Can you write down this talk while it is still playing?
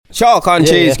Chalk on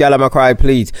cheese, gal, I'ma cry,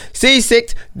 please.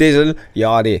 C6, Dizzle,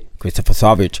 Yardy, Christopher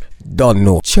Savage, don't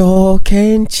know. Chalk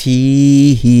and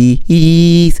cheese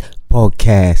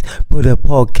podcast, put a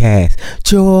podcast.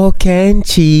 Chalk and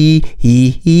cheese,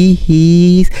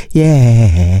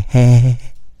 yeah.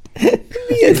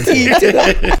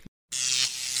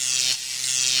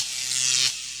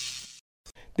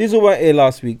 Dizzle weren't here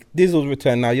last week. Dizzle's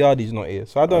returned now. Yardy's not here,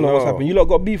 so I don't know what's happened. You lot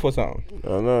got beef or something?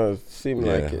 I know. It seemed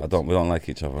like it. We don't like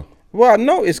each other. Well, I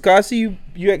noticed, cause I see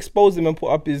you exposed him and put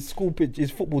up his school picture, his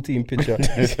football team picture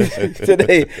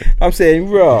today. I'm saying,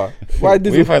 bruh, why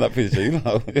Where you find that picture? You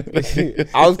know,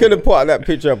 I was gonna put out that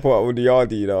picture I put out with the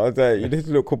Yardy. You know, I was like, you just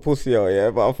look pussy out,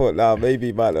 yeah. But I thought, nah, maybe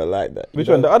he might not like that. Which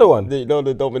one? The other one? You know,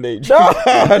 the domination.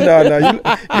 No.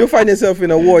 You'll find yourself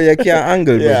in a war you can't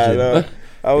angle. Yeah, I know.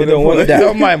 I You don't want you that.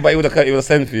 don't mind, but he would have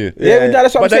sent for you. Yeah,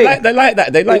 that's what But I'm they saying. like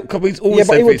that. They like because we always Yeah,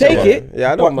 but he send for would each take other. it.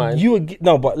 Yeah, I don't but mind. You would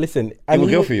no, but listen. He will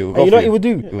go for you. You know what he would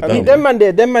do? would I mean, do.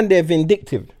 them man, they're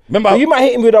vindictive. Remember, So you might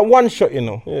hit him with that one shot, you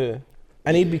know, Yeah.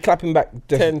 and he'd be clapping back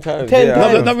 10 times, 10 yeah.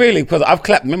 times. No, not really, because I've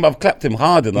clapped him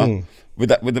hard enough.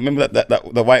 Remember that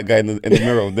the white guy in the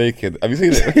mirror naked. Have you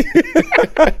seen it?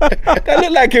 That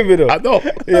look like him, you know. I know.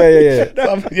 Yeah.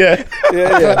 Yeah.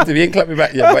 I clapped him. He ain't clapped me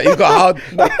back yet, but he got hard.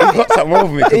 He got something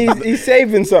wrong with me. He's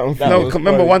saving something. For No, you.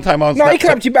 remember one time I was. No, he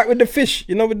clapped you back with the fish.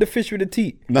 You know, with the fish with the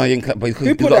teeth. No, he ain't clapped. But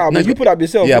You put it up. You put it up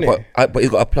yourself. Yeah, innit? but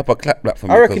he's got a proper clap back for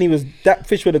me. I reckon that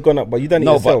fish would have gone up, but you done it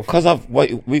No, but yourself.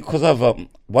 because I've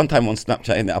one time on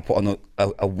Snapchat in it, I put on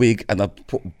a wig and I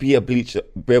put beer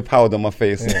powder on my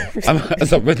face. And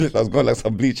some red lips, I was going like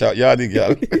some bleach out Yardy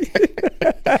girl.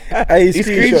 He He screenshot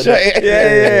screenshot that. it.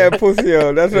 Yeah, pussy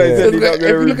out. That's why he said he's not If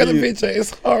gonna you look at the review. picture,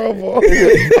 it's horrible.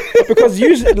 Because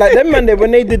usually, like them man,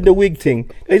 when they did the wig thing,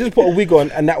 they just put a wig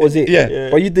on and that was it. Yeah.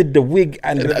 But you did the wig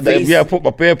and the face. Yeah, I put my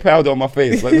beer powder on my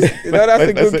face. Like, You know, that's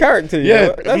a good character. You Yeah,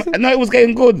 know? That's a, no, it was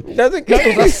getting good. that's a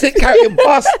That was a sick character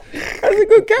bust. that's a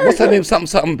good character. What's her name?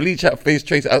 Something bleach out face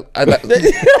trace. That's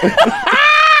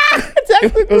a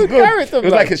It was good good. character. It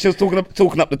was like she was talking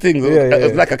up the things. It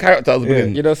was like a character I was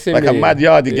bringing. You know, like a Simi. mad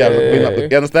Yardy girl. Yeah.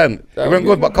 You understand? It went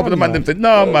good, but a couple of them said,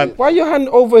 "No, man." Why your hand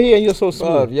over here and you're so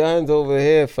small? Bruv, your hands over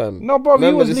here, fam. No, bruv, you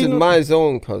Remember, was this is leaning- my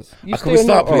zone, cuz. You Can we stay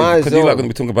start, on please? My Because you're zone. not going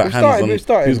to be talking about We hands started, on we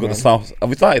started, who's got man. the south. Have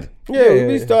we started? Yeah, yeah,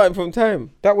 we yeah. starting from time.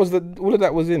 That was all of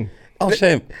that was in. Oh,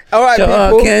 shame. All right,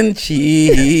 Chalk people. and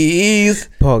cheese.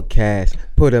 Podcast,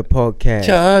 put a podcast.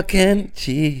 Chalk and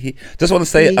cheese. Just want to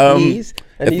say, Please.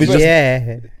 And if we he's just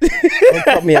Yeah. Don't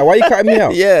cut me out. Why you cutting me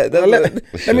out? Yeah, that's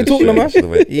Let me talk to man.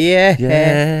 Yeah.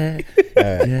 Yeah.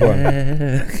 Go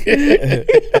on.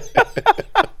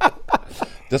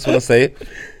 Just want to say,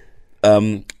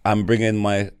 I'm bringing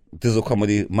my Dizzle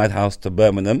Comedy Madhouse to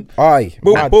Birmingham. Aye.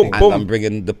 Boom, mad boom, thing. boom. And I'm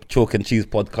bringing the Chalk and Cheese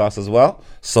podcast as well.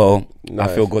 So I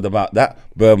Nice. feel good about that.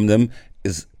 Birmingham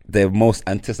is their most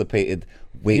anticipated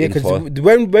Yeah, waiting because for.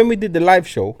 when we did the live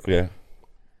show, Yeah.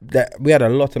 that we had a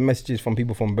lot of messages from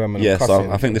people from Birmingham. Yeah, so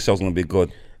cussing. I think this show's going to be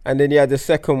good. And then you had the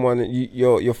second one.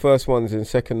 Your first one's in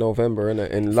 2nd November, innit?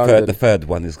 In London. The third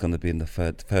one is going to be in the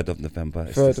 3rd of November.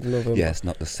 It's 3rd the- of November. Yeah, it's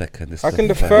not the 2nd. It's How can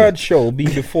the third show be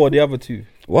before the other two?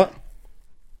 What?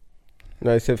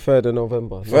 No, he said 3rd of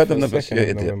November. 3rd of November. Second Yeah, of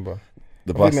idiot. November.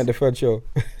 The I bus. meant the third show.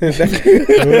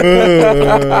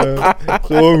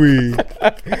 Sorry.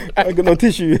 I got no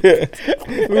tissue.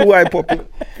 We wipe up.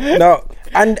 Now,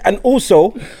 and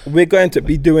also we're going to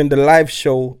be doing the live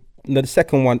show, the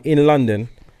second one in London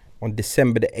on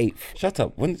December the 8th. Shut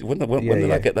up. When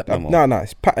did I get that memo? No,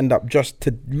 it's patterned up just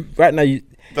to right now.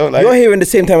 Don't like You're it. hearing the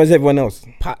same time as everyone else.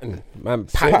 Pattern, man.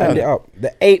 Patterned Pattern. it up.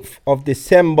 The 8th of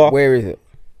December. Where is it?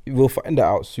 We'll find that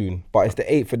out soon. But it's the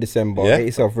 8th of December. Yeah? Get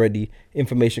yourself ready.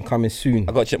 Information coming soon.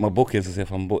 I got to check my bookings to see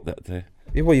if I'm booked that day.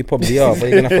 Yeah, well, you probably are, but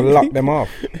you're going to have to lock them off.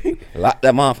 Lock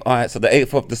them off. All right, so the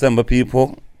 8th of December,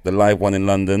 people, the live one in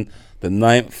London. The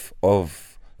 9th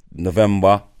of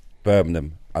November,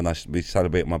 Birmingham. And I should be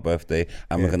celebrating my birthday.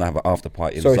 And we're going to have an after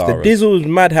party in So it's the Zara. Dizzle's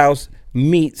Madhouse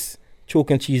meets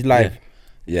Chalk and Cheese Live.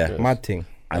 Yeah. Mad thing.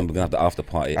 And we're going to have the after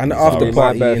party And in the after Zara's.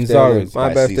 party in Zara's. My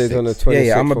By birthday's on the C6. 26th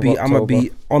Yeah, I'm of gonna be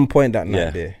October. on point that night Yeah.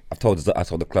 there. I told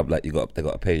the club like they got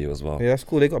to pay you as well. Yeah, that's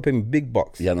cool. They got to pay me big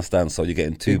bucks. You understand? So you're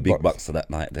getting two Big big bucks. bucks for that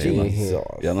night there, man. Jesus.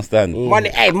 You understand? Money,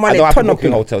 hey, I money, don't have to turn up.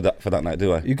 book a hotel for that night,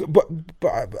 do I?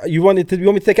 You want me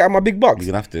to take it out of my big bucks?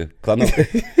 You're gonna have to. Cause I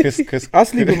know Chris I'll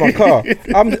sleep in my car.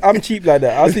 I'm cheap like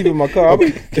that. I'll sleep in my car.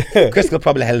 Chris could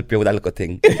probably help you with that little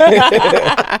thing.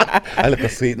 I look a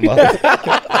sweet man.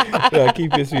 Yeah,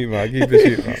 keep it sweet, man. Keep it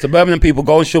sweet, man. So Birmingham people,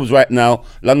 go on Shubs right now.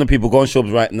 London people, go on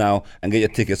Shubs right now and get your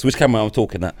tickets. Which camera I'm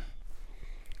talking at?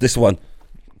 This one.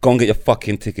 Go and get your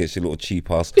fucking tickets, you little cheap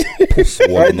ass. Puss Right?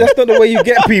 one. That's not the way you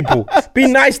get people. Be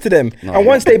nice to them. And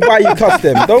once they buy, you cuss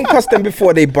them. Don't cuss them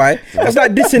before they buy. That's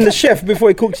like dissing the chef before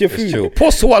he cooks your food. Chill.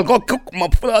 Puss one, go cook my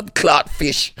blood clot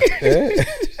fish.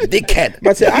 Dickhead.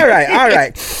 But say, all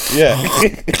right. Yeah.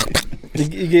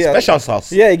 You get Special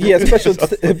sauce. Yeah, you get a special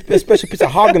piece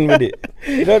of Hagen with it.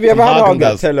 You know, have you ever had Hagen?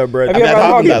 Häagen-Dazs. Teller bread. Have you ever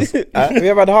had Häagen-Dazs. Hagen? Have you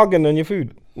ever had Hagen on your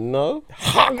food? No.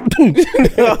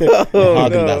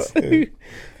 Häagen-Dazs.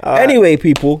 Anyway,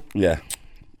 people, Yeah.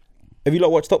 have you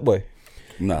lot watched Top Boy?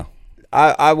 No.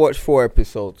 I watched 4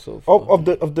 episodes so far. Of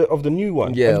the new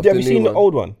one? Yeah, Have of you the ever seen new the one.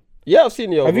 old one? Yeah, I've seen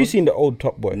the old Have you one. seen the old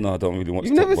Top Boy? No, I don't really watch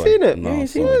You've Top never Boy. seen it? No, You ain't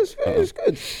seen sorry. it? It's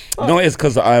good. No, it's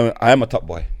because I am a top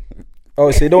boy. Oh,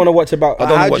 so you don't want to watch about? I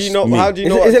don't How watch do you know? me. How do you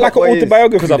know? Is what it like Top an Boy is?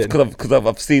 autobiography? then? Because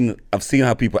I've seen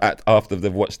how people act after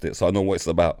they've watched it, so I know what it's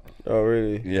about. Oh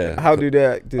really? Yeah. How do they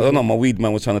act? I don't know. My weed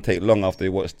man was trying to take long after he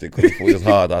watched it because he thought it was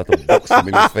hard. I had to box him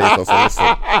in his face. I said,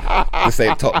 "Listen, this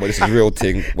ain't top, but this is real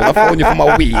thing. When I phone you for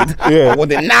my weed, I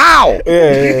want it now.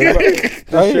 Yeah.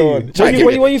 That's your one. Try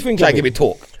What do you think? Try of give it? me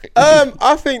talk.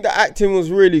 I think the acting was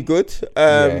really good.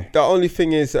 Yeah. The only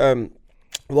thing is,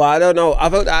 well, I don't know. I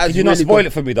felt that Did you not spoil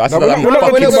it for me though? I said we're I'm not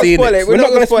fucking gonna seeing spoil it. it. We're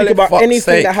not going to spoil speak it. about Fuck's anything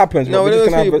sake. that happens. No, we're we're just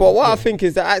not gonna speaking, have but what I think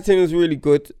is the acting was really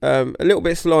good. A little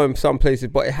bit slow in some places,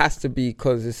 but it has to be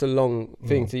because it's a long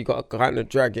thing, so you got to kind of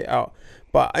drag it out.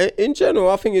 But in general,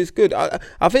 I think it's good. I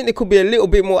think there could be a little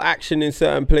bit more action in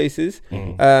certain places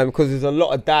because there's a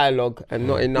lot of dialogue and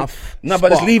not enough. No,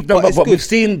 but it's spark. leave. No, it's but good. we've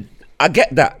seen. I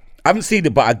get that. I haven't seen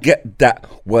it, but I get that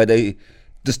where they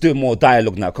just doing more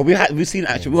dialogue now. Because we've seen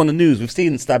actually, we're on the news. We've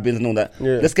seen stabbings and all that.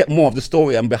 Yeah. Let's get more of the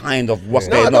story and behind of what's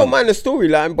No, I going don't on. mind the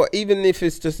storyline, but even if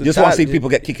it's just a Just want to see people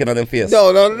get kicking on them face. No,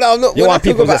 I'm not. You when I want talk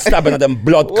people about- just stabbing at them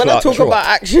blood When I clot talk throat. about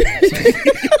action,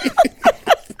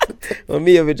 well,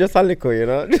 me of it just a little, you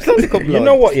know, just a little blood. You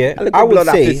know what? Yeah, A little I would blood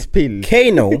say after spill.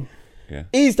 Kano.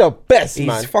 He's the best, He's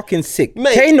man. fucking sick.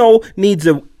 Mate, Kano needs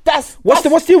a. What's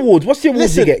What's the awards? What's the awards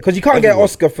Listen, you get? Because you can't get an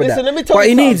Oscar for Listen, that. let me tell but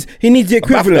you he needs the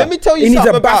equivalent. Let me tell you he needs a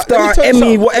something about- let me BAFTA, tell you Emmy,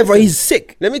 something. whatever. Listen. He's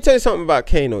sick. Let me tell you something about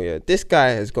Kano. Yeah, this guy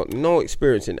has got no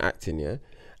experience in acting. Yeah.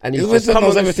 And He he's always just come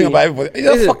knows on the everything scene. about everybody.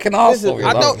 He's a fucking arsehole, you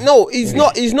I know. don't know. He's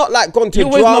not like gone to You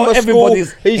always drama know school.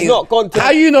 everybody's. He's not gone to.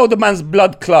 How you know the man's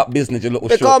blood clot business? You little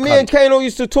Because short me and cunt. Kano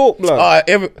used to talk, blood.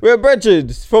 We're brethren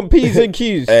from P's and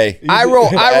Q's. Hey. I wrote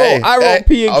Hey.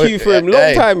 P and Q for him long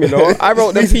Hey. time, you know. I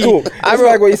wrote the Used to P. talk. I That's wrote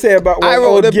like what you say about I one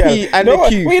wrote old the girl. P and no, the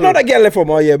Q. Well, you know that girl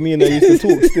from? Oh yeah, me and her used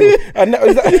to talk still. And that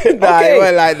was that, Nah, okay. it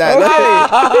went like that. Nah.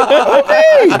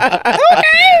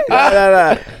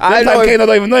 I know. Kano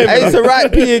don't even know him. I used to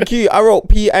write P and Q. I wrote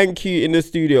P and Q in the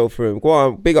studio for him. Go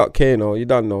on, big up Kano. You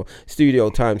don't know. Studio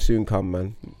time soon come,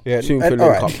 man. Yeah, soon and- for link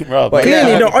alright. up. Bro, But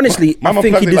Clearly, yeah, no. Honestly, I Mama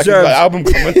think he plugged it like he's got deserves. an album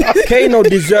coming. Kano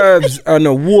deserves an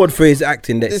award for his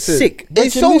acting. That's listen, sick.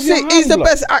 He's so sick. He's the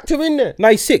best actor in there. No,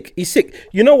 he's sick. He's sick.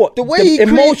 You know what? The way he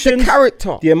creates the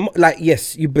character. Like,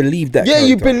 yes, you believe that. Yeah,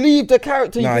 you character. believe the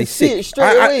character. You Nah, can he's see sick. it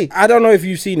straight away. I don't know if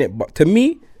you've seen it, but to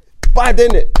me, Bad,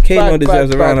 innit? Kano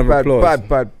deserves a round of applause.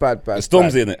 Bad.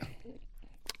 Storm's in it.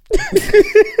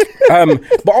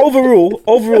 But overall,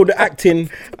 the acting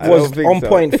I was don't think on so.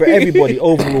 point for everybody.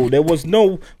 Overall, there was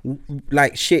no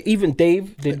like shit. Even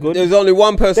Dave did good. There's only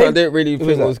one person I Dave- didn't really who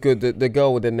think was was good. The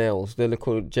girl with the nails, the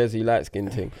little Jezzy light skin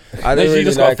thing. I No, didn't she really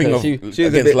just got a like thing her. of She was a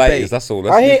against bit ladies. bait. That's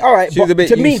all. I hear, all right, She was but a bit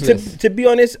to me, useless. to be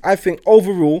honest, I think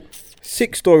overall,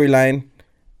 sick storyline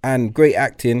and great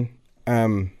acting.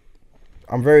 I'm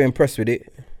very impressed with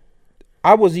it.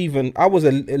 I was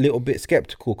a little bit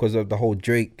skeptical because of the whole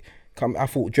Drake. I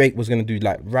thought Drake was gonna do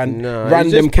like Nah, he's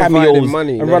random just providing cameos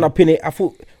money, and nah. run up in it. I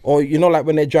thought, or you know, like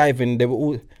when they're driving, they were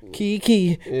all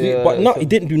key, Yeah, but no, so- he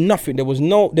didn't do nothing. There was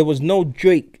no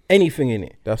Drake anything in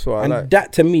it. That's what I and like.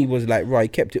 that to me was like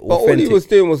right, kept it But all authentic. he was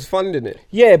doing was funding it.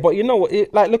 Yeah, but you know what?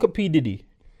 Like, look at P Diddy.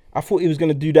 I thought he was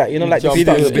gonna do that. You know, like the jumped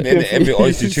stuff in. that Been they're in doing every for-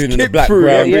 oyster tune in the Skip through,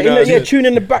 background. yeah, tune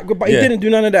in the background, but he Yeah. didn't do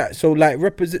none of that. So like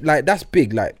represent, like that's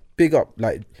big, like big up,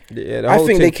 like. Yeah, the I whole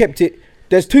think thing. they kept it.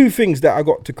 There's two things that I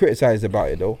got to criticize about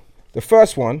it though. The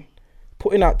first one,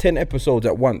 putting out 10 episodes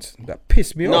at once, that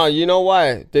pissed me No, off. you know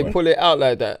why they pull it out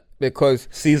like that? Because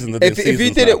Season if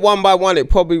you did it one by one, it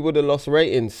probably would have lost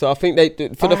ratings. So I think they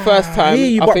did, for the first time, hear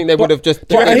you, I but- think they would have just.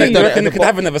 but I hear you. done it at they the could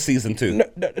bottom. have another season 2.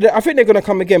 I think they're gonna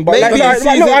come again, but Maybe like, in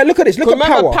no, season- look at this. Look at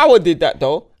remember, Power. did that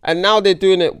though, and now they're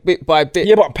doing it bit by bit.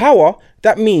 Yeah, but Power,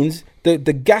 that means the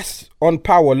gas on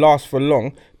Power lasts for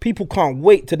long. People can't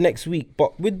wait till next week.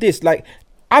 But with this, like,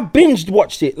 I binged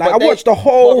watched it. Like, But I they- watched the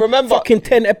whole but remember- fucking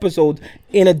 10 episodes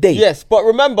in a day. Yes, but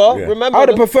remember, I would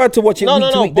have preferred to watch it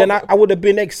week to week. Then but- I would have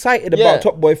been excited Yeah. about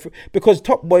Top Boy because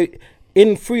Top Boy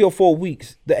in 3 or 4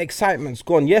 weeks, the excitement's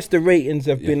gone. Yes, the ratings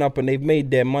have been up and they've made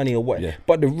their money or what. Yeah.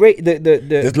 But the rate,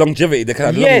 There's longevity. They could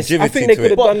have Yes, I longevity think they to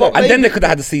could it. have done that. And then they could have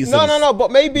had the seasons. No,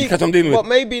 but maybe, Because I'm dealing with- but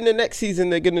maybe in the next season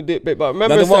they're gonna do it bit. But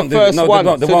remember, No, they it's the won't, they- first no, they one,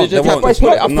 won't, they so won't, they just they have won't. to But it's put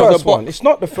not it the up to first one. It's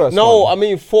not the first one. No, I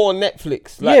mean for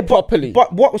Netflix, like properly.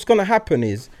 But what was going to happen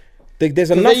is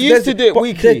there's enough. they used to do it but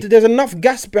weekly. There's enough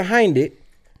gas behind it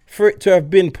for it to have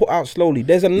been put out slowly.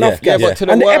 There's enough Yeah, gas, yeah. But to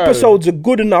the and the world. episodes are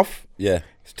good enough Yeah.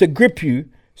 to grip you,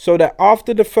 so that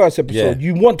after the first episode, Yeah.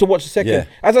 you want to watch the second. Yeah.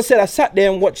 As I said, I sat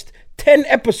there and watched 10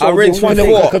 episodes. I rinsed in one with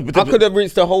day. what? Because- I could have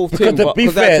rinsed the whole Because thing, to but be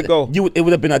because I had fair, to go. it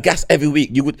would have been a gas every week.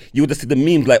 You would have seen the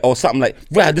memes like or something like,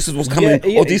 right, this is what's coming.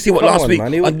 Yeah, Or do you see what come last on, week?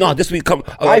 man, it would- No, this week come.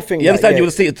 I think you understand. that, You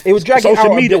would see it. It would drag it Social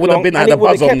out a media bit would have long, been and had a it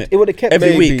would've buzz on kept- it. it would've kept every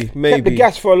maybe, week. maybe. Kept the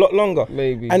gas for a lot longer.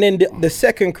 Maybe. And then the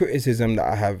second criticism that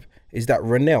I have is that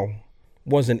Renelle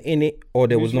wasn't in it, or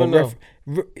there was Who's no Renelle?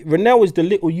 Renelle was the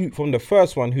little youth from the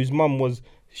first one whose mum was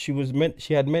she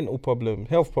had mental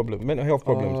health problems.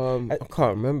 I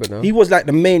can't remember now. He was like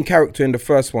the main character in the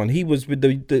first one. He was with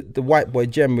the white boy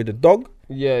Jem with the dog.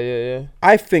 Yeah.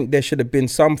 I think there should have been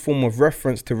some form of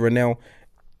reference to Renelle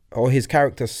or his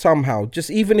character somehow. Just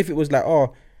even if it was like,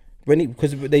 oh,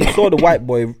 because they saw the white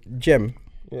boy Jem.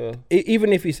 Yeah.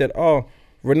 Even if he said, oh,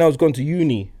 Renelle's gone to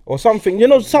uni or something,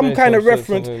 some May kind of have said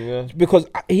reference, something, yeah. because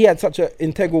he had such an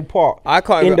integral part I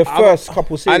can't in the remember- first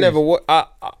couple series. I never.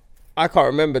 I can't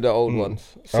remember the old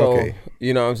ones. So Okay.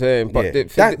 you know what I'm saying. But Yeah.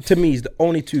 That to me is the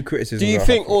only two criticisms. do you I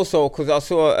think have. also, because I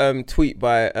saw a tweet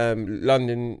by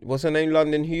London, what's her name,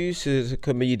 London Hughes, who's a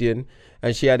comedian,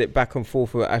 and she had it back and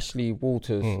forth with Ashley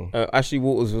Walters. Ashley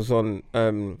Walters was on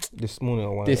this morning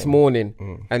or one this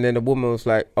morning, and then the woman was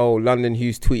like, oh, London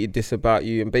Hughes tweeted this about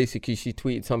you, and basically she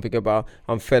tweeted something about,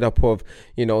 I'm fed up of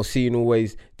seeing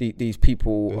always these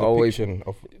people always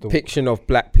depiction of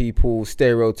black people,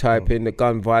 stereotyping, the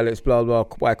gun violence, blah blah,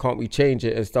 why can't we change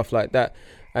it and stuff like that.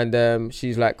 And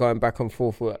she's like going back and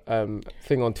forth with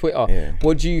thing on Twitter. Yeah.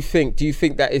 What do you think? Do you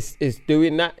think that is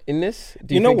doing that in this?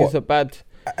 Do you know think what? it's a bad?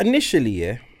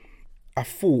 Initially, I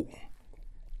thought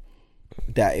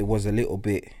that it was a little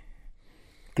bit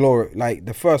like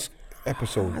the first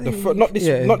episode, not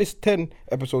this 10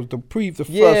 episodes, the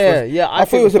first. I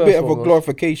thought it was a bit of a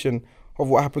glorification of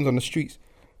what happens on the streets.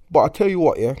 But I tell you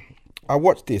what, I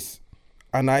watched this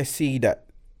and I see that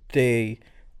they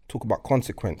talk about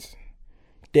consequence.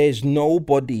 There's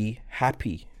nobody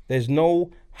happy. There's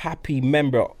no happy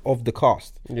member of the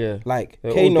cast. Yeah, like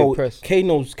they're all depressed.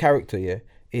 Kano's character,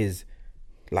 is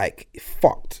like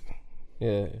fucked.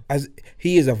 Yeah, As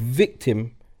he is a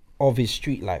victim of his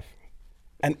street life,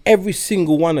 and every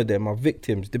single one of them are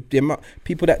victims. The amount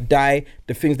people that die,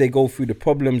 the things they go through, the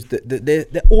problems, they're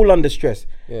all under stress.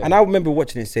 Yeah. And I remember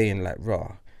watching it saying like,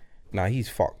 "Raw, nah, he's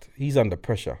fucked. He's under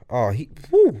pressure. Oh,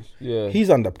 he's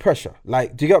under pressure."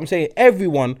 Like, do you get what I'm saying?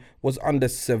 Everyone was under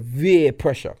severe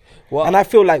pressure. Well, and I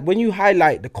feel like when you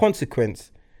highlight the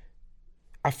consequence,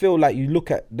 I feel like you look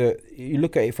at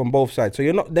it from both sides. So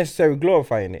you're not necessarily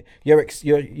glorifying it.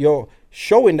 You're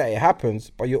showing that it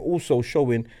happens, but you're also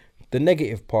showing the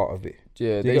negative part of it.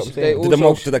 Yeah, Do you get what I'm they saying?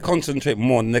 also Do they concentrate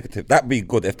more on negative? That'd be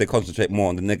good if they concentrate more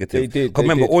on the negative. They did, 'Cause they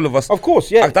remember, did. all of us. Of course,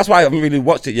 yeah. That's why I haven't really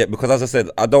watched it yet, because as I said,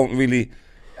 I don't really.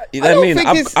 You know I what I don't mean?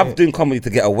 think it's- I'm doing comedy to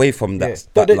get away from Yeah. that.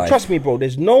 But that life. trust me, bro.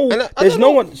 There's no And I don't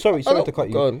know- one. Sorry I don't- to cut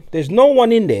you. go on. There's no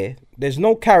one in there. There's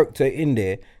no character in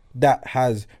there that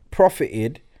has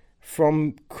profited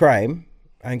from crime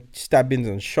and stabbings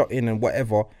and shotting and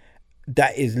whatever,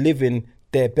 that is living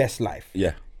their best life.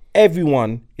 Yeah.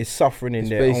 Everyone is suffering in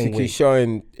their own basically way.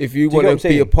 showing if you Do you get what I'm want to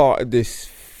be a saying? part of this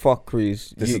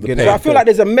fuckeries, This you're is the gonna pain. So I have feel to- like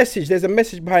there's a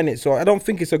message behind it. So I don't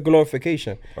think it's a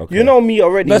glorification. Okay. You know me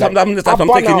already. No, like, I'm I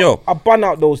thinking, yo. I bun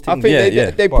out those I things. think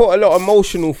Yeah, they But- put a lot of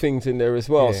emotional things in there as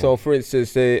well. Yeah. So, for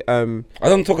instance, they I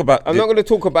don't talk about. I'm not going to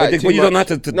talk about But it too you don't much.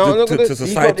 have to No, I'm not to gonna-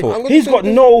 societal. He's got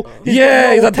no.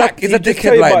 Yeah, he's a tact. he's a He just dickhead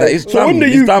tell you like about that. it. He's So dumb. when the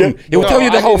He's youth- dumb. He'll No, tell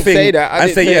you the I whole didn't say thing that. I and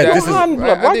didn't say, say yeah, that. this is. Man, blood,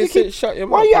 I why do didn't you say keep? shut your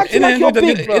Why mouth. you acting like you're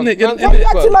big? bro. Why Man's you big,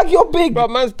 acting bro. like you're big? Bro,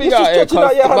 man's big You're out just here. stretching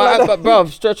out your hand like that. But bruv,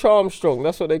 Stretch Armstrong,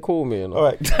 that's what they call me. You know? All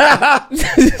right.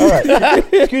 All right.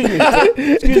 Excuse me.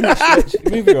 Stretch.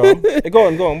 Moving on. Go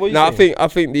on. What are you No, saying? I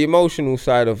think the emotional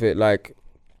side of it, like,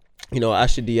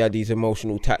 Ashley had these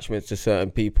emotional attachments to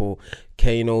certain people.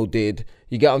 Kano did.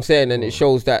 You get what I'm saying? And it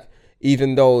shows that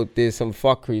even though there's some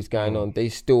fuckeries going on, they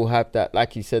still have that,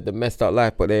 like you said, the messed up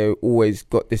life, but they always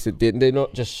got this. They're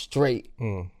not just straight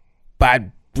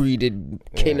bad breeded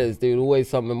killers. There's always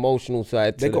some emotional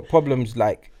side to They got problems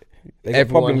like they got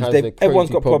Everyone problems. has their Everyone's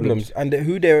crazy got problems, and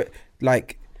who they're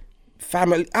like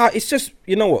family. It's just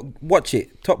what. Watch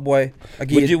it, Top Boy.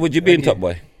 Would you be in Top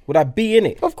Boy? Would I be in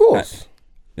it? Of course.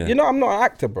 Yeah. You know, I'm not an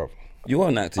actor, bro. You are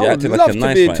an actor. I You're would acting love like a to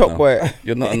nice be a right top now. boy.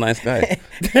 You're not a nice guy.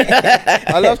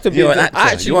 I love to be. You're an I actor.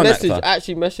 actually You're an messaged. actor.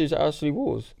 Actually messaged Ashley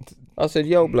Walls. I said,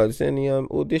 "Yo, blood, is there any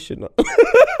audition?"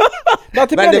 No,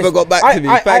 to be Man honest, never got back to me.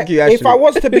 Thank you, If I Ashley.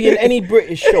 was to be in any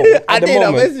British show I at the did. I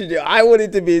moment, messaged you. I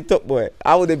wanted to be a top boy.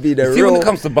 I would have been the See, real. when it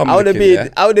comes to bum I would have licking, been.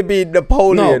 yeah? I would have been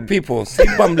Napoleon. No, people, see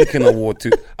Bum Licking Award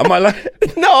too. Am I like?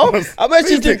 No, I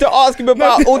messaged him to ask him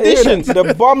about auditions.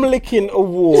 the Bum Licking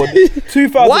Award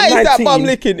 2019. Why is that bum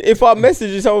licking if I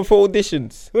messaged someone for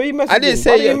auditions? Well, you messaged I didn't him.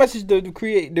 say Why did it. you message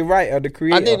the writer, the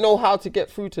creator? I didn't know how to get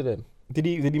through to them. Did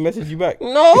he message you back?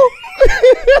 No,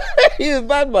 he was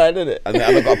bad man, isn't it? I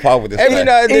never got a par with this Every guy.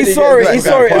 now and then He's he sorry, gets he's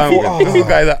back. sorry. This is the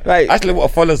guy that Right. actually what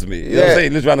follows me. You know what I'm Yeah.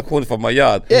 saying? He lives around the corner from my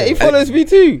yard. Yeah, he And- follows me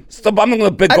too. Stop, I'm not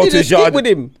gonna beg I go did to a his skit yard. with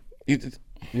him.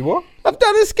 You what? I've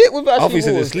done a skit with I thought Ashley you said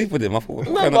to Walls. sleep with him. I thought,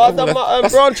 No, but I've done my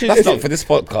branches. That's not for this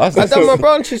podcast. I've done my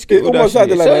branches skit It with almost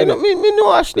Ashley. sounded like So, that, no, me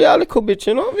know Ashley a little bit,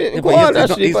 you know. Yeah, Go but on,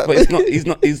 he's Ashley.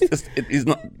 not, he's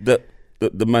not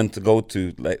the man to go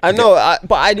to. Like, I to know,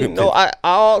 but I didn't know. I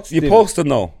asked You're him. supposed to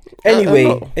know.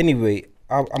 Anyway,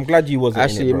 I'm glad you wasn't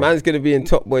Actually, in it, bro. man's gonna be in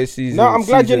Top Boy season. No, I'm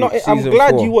glad you're not. I'm season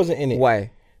glad 4. you wasn't in it.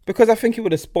 Why? Because I think he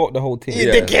would have spoiled the whole thing. You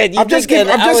dickhead, you I'm just dickhead.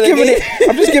 giving. I would've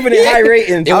I'm just giving it high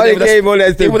ratings. I would have gave him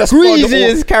as he the would've spoiled the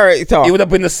greasiest character. It would have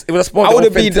been. It would have spoiled I the would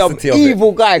have been the authenticity of it.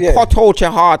 evil guy. Yeah. Cut out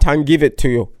your heart and give it to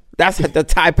you. That's the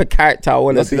type of character I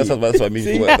want to That's be. what I mean.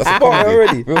 See? That's a Spot comedy.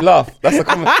 already. We'll laugh. That's a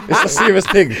comedy. It's a serious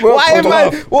thing. Why, We'll man?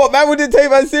 laugh. What man wouldn't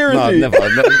take man No, seriously? never.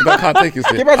 I can't take you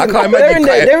serious. I Imagine, can't they're in imagine.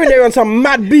 there. They're in there on some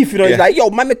mad beef. You know, Yeah. he's like, "Yo,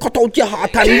 man, me cut out your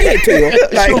heart and give it to you."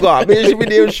 Like, Sugar, me should be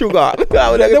doing sugar. I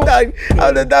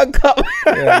would have done cup.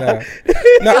 yeah,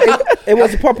 no, it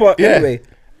was a proper. Yeah. Anyway,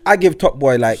 I give Top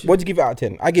Boy like. What'd you give it out of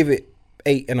 10? I give it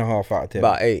 8.5 out of 10.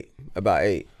 About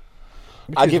eight.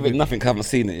 I give it nothing. I haven't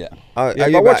seen it yet. I yeah,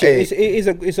 give but watch about it. eight.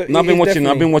 It's a. No, I've it been is watching. I've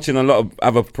definitely- been watching a lot of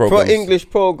other For programs. English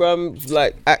programs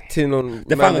like acting on.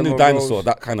 They found a Marilyn new Monroe's- dinosaur.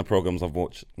 That kind of programs I've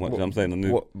watched. What you know what I'm saying? The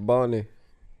new. What Barney?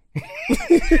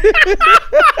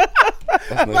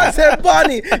 I said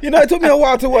Barney. You know, it took me a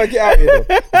while to work it out. You know,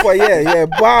 but yeah,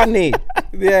 Barney.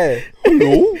 Yeah.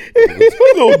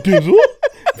 Hello, Dizzle.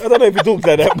 I don't know if he talks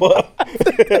like that, but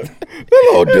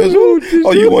hello, Dizzle.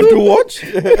 Oh, you want to watch?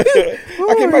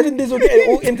 I can imagine Dizzle getting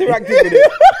all interactive with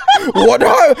it. What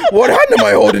hand am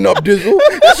I holding up, Dizzle?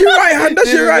 That's your right hand.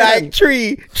 That's your right hand.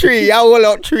 Tree. I hold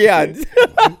out 3 hands.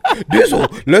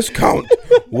 Dizzle, let's count.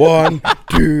 1,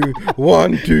 2,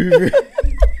 1, 2.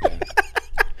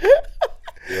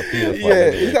 You're a paedophile Yeah,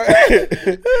 anyway.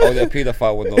 exactly. Oh, you're a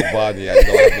paedophile with no body and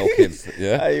don't have no kids.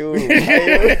 Yeah.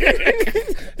 Ayo.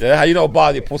 Yeah. How you know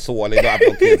body pussy wall? They don't have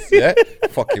no kids. Yeah.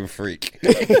 Fucking freak.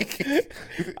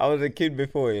 I was a kid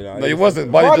before, you know. No, he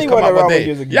wasn't. Body Barney just come went out around one when day. he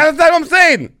was a kid. You understand what I'm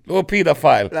saying? Little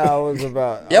paedophile. That was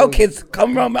about. Yo, kids,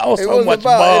 come round my house. It So was much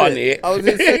about. Barney. innit? I was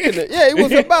in second. Yeah, it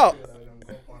was about.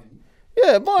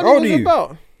 Yeah, Barney How old was are you?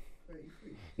 about.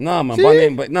 Nah, man, See? Barney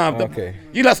ain't, but nah. Okay.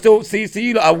 You lot still see.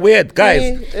 You lot are weird guys.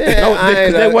 Yeah, No, I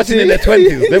because know. they're watching it in their See?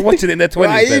 20s. They're watching it in their 20s.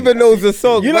 I then. even knows the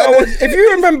song. You man. know, if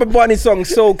you remember Barney's song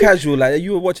so casual, like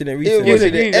you were watching it recently. was-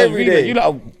 it every day. You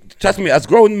lot, trust me, as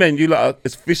grown men, you lot,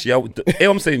 it's fishy. You know what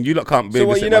I'm saying? You lot can't So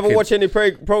what, babysit you my never kids. watch any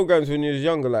programs when you was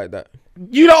younger like that?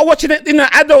 You lot are watching it in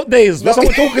the adult days. That's what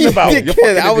we're talking about. You Dickhead,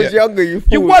 fucking I was idiot. younger, you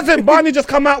You fool. wasn't. Barney just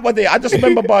come out one day. I just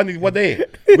remember Barney one day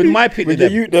with my pity. With the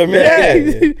them. youth, them, Yeah.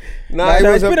 yeah. Nah, it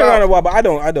No, was it's been around a about. while, but I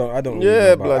don't Yeah,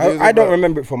 remember. blood, it was I don't about-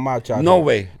 remember it from my childhood. No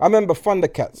way. I remember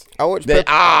Thundercats. I watched. They,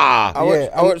 I watched.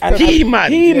 Yeah, I watched. and Peppa-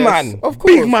 He-Man. He-Man. Yes, of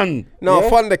course. Big man. No, Yeah.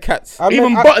 Thundercats. I Even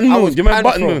remember- Button I Moon. was You remember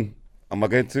Button panned Moon? Am I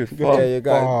going too far? Yeah, you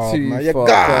got Oh, too man, you far.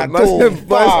 got Man too said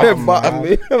far, button man.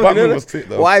 moon. Button Moon was sick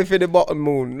though. Wife in the bottom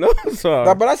moon. No, sorry.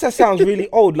 Nah, but that just sounds really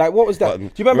old. Like, what was that? Button.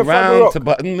 Do you remember We're Fraggle round Rock? to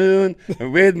Button Moon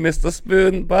with Mr.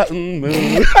 Spoon, Button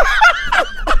Moon.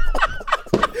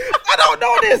 I don't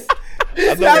know this.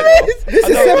 I know it. This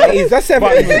is I know it. 70s. That's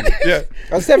Button 70s. Moon. Yeah.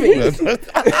 That's 70s.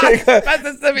 That's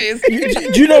the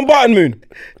 70s. Do you know Button Moon?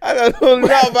 I don't know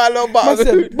nothing about no I button.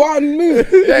 said Button Moon. Yeah,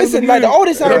 it was Listen, a like the moon.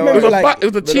 oldest I It remember, was a like it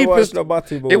was the Better watch cheapest. no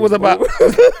butty ball. It was about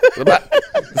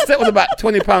the set was about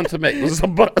 £20 to make. It was a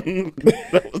button.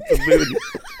 That was the moon.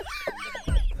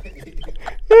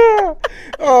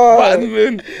 Button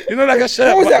moon. You know, like a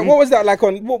shirt. what was that? button. What was that like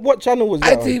on? What channel was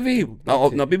that? on? ITV. No,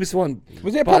 BBC One.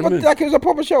 Was it a Button proper? Moon. Like it was a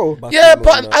proper show? Yeah,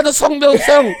 Button. I the song, little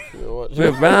song.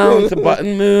 We're round to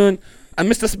Button Moon. And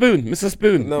Mr. Spoon. Mr.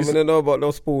 Spoon. No, I Mr. don't know about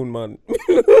no spoon, man.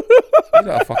 You lot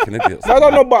are fucking idiots. No, I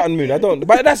don't know Button Moon. I don't.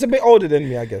 But that's a bit older than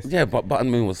me, I guess. Yeah, but Button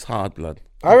Moon was hard, blood.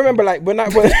 I remember like when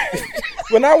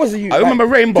when I was a youth, I remember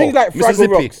Rainbow. Things like Fraggle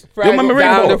Mississippi. Rocks. Do you remember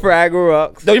Down Rainbow? the Fraggle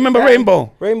Rocks. Do you remember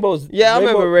Rainbow? Rainbows. Yeah, I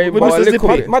remember Rainbow. With a Mississippi.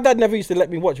 little bit. My dad never used to let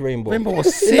me watch Rainbow. Rainbow was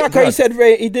It's sick. not 'cause he bruh.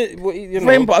 said he did. You know,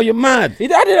 Rainbow, are you mad?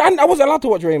 I wasn't allowed to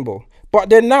watch Rainbow. But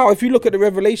then now, if you look at the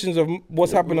revelations of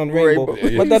what's happened on Rainbow,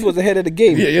 my dad was ahead of the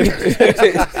game.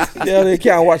 Yeah. They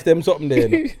can't watch them something there.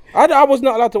 No. I was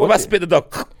not allowed to What watch about it. Spit the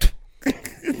Dog?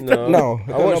 No, I don't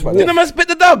know about You that. never Spit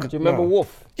the Dog? Do you remember No.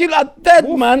 Wolf? You lot dead,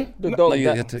 man. The dog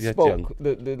you're that young. spoke.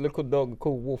 The little dog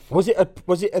called Wolf. Was it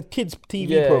a kids TV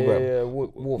Yeah, program? yeah,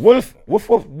 Wolf.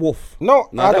 Wolf. Wolf. No,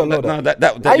 No, I don't know that.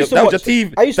 No, that I used to was your watch-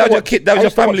 TV. I used to That was your watch- kid. That I was your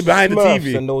used to family watch behind the Smurfs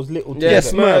TV. and those little Yeah,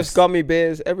 Yes, things. Smurfs, Smurfs. gummy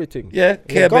bears, everything. Yeah,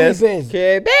 Care Gummy Bears. Bears.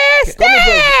 Care Bears.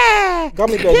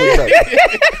 Gummy Bears was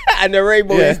that. And the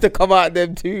rainbow Yeah. used to come out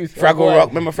them too. Fraggle Rock.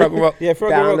 Remember Fraggle Rock? Yeah, Fraggle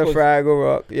Down Rock the was Fraggle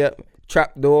Rock. Yep.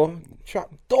 Trapdoor.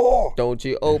 Trapdoor. Don't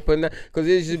you open that? Because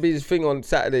there used to be this thing on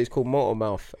Saturdays called Motor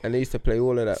Mouth, and they used to play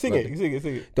all of that. Sing man.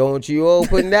 it. Don't you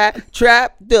open that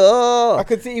trap door? I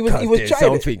could see he was There's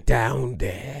trying it. something down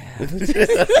there.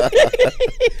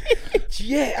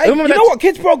 Yeah, I remember you that- know what?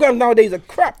 Kids programs nowadays are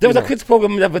crap. There was you a know? kids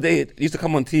program the other day. It used to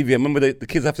come on TV. I remember the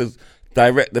kids have to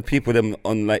direct the people them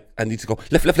on like and need to go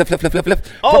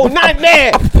left. Oh,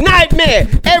 nightmare! Nightmare!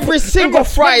 Every single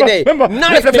Friday. remember.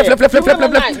 Nightmare. Left. You remember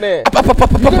Nightmare?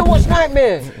 You didn't watch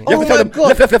Nightmare? You Oh have to tell my them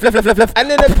god! left. And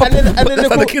then the That's how the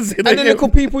little kids and the little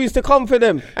people used to come for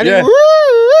them. And Yeah. then,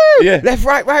 woo, Yeah. left,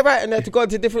 right, and they had to go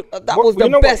into different. That What- was you the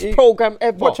know what best it- program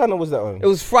ever. What channel was that on? It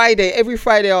was Friday, every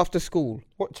Friday after school.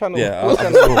 What channel? Yeah, What I-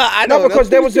 channel? I No, know, because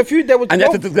there was a few. There was And you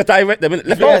have both, to direct them. Left.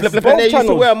 Yes, both and they used to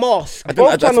channels. wear a mask. I both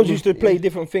don't- channels that's- used to play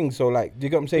different things. So like, do you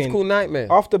get what I'm saying? It's called Nightmare.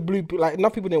 After Blue, like,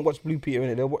 enough people didn't watch Blue Peter in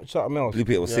it. They watched something else. Blue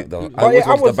Peter was sick though. Oh, I yeah,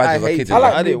 always wanted the badge I as a hate kid. it. you know. I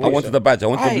like I Blue wanted Peter. the badge. I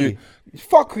wanted the Aye, blue.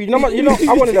 fuck you. You know,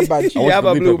 I wanted a badge. You have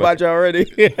a the blue blue badge. badge already.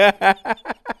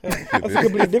 That's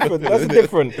completely different. That's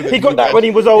different. He got that when he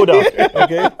was older.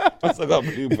 Okay. I still got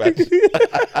a blue badge.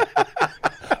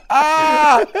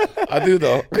 I do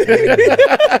though.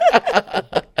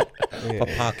 For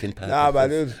parking purposes. Nah,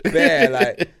 man, it was bare.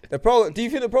 Like the program. Do you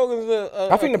think the programs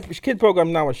are? I think the kid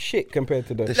program now is shit compared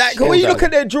to the. Like when you look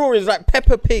at their drawings, like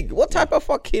Peppa Pig, what type of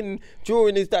fucking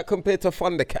drawing is that compared to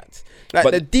Thundercats? Like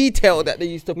But- the detail that they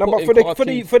used to No, put but in for the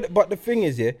cartoons. but the thing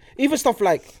is, yeah, even stuff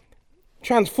like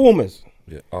Transformers,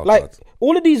 Yeah. Oh, like God.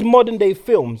 all of these modern day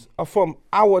films are from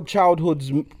our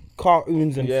childhood's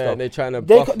cartoons and Yeah, stuff. and they're trying to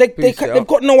They buff- they've boost it up.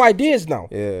 got no ideas now.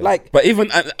 Yeah. Like But even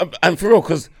and for real,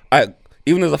 because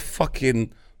even as a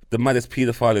fucking the maddest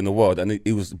paedophile in the world, and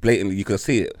he was blatantly, you could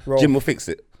see it. Jim will fix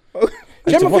it. I used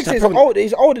to Gemma watch Fix is program. old.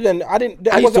 He's older than I didn't.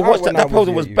 I used to watch that. That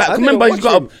program was bad. Remember, you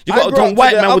got a John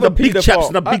White man with the big chaps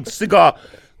and a big cigar.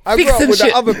 I grew up Fixing with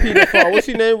shit. the other paedophile. What's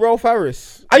his name? Rolf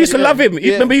Harris. I used to love him. You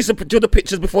Yeah. remember he used to draw the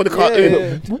pictures before the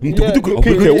cartoon.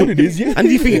 what it is, yeah. And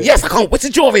you think, yes, I can't. What's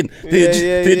the drawing?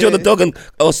 Did you draw the dog and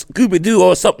or Scooby Doo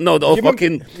or something? No, or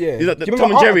fucking Yeah. you know, Do you Tom remember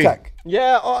and Art Jerry. Attack?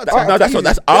 Yeah, No, that's what.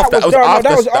 That's after. That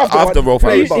was after one. Rolf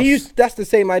But Harris. he used. That's the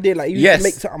same idea. Like he used Yes. to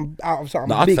make something out of something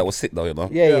No, Art big. Attack was sick though, you know.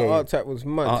 Yeah. Art Attack was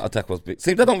mad. Art Attack was big.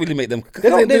 See, they don't really make them.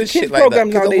 don't- do there's shit kids like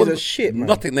programs that. Kids nowadays don't- are shit, man.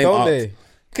 Nothing named Don't art. they?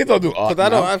 Kids don't do art. Because I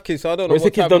don't now. have kids, so I don't know Whereas the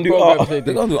what kids type don't of do programs art. they They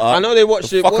do. don't do art. I know they watch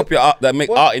They it. fuck up your art. They make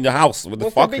what- art in your house with the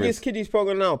What's the fuckery. biggest kiddies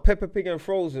program now? Peppa Pig and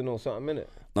Frozen or something, innit?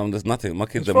 No, there's nothing. My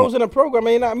kids. It's Frozen a program,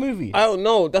 ain't that a movie? I don't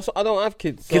know. That's I don't have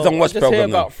kids. Kids so don't watch I just hear program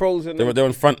now. about Frozen. They're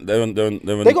in front. They're in.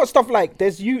 They got stuff like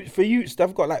there's youth for youths.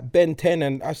 They've got like Ben 10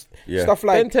 and Yeah. stuff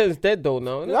Ben like 10's dead though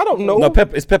now. Innit? I don't know. No,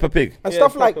 it's Peppa Pig. and Yeah,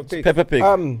 stuff Peppa like Pig. Peppa Pig.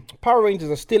 Power Rangers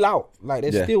are still out. Like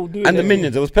they're still doing And the it.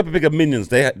 Minions. It was Peppa Pig and Minions.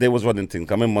 They was running things.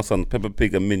 I remember my son Peppa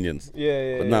Pig and Minions.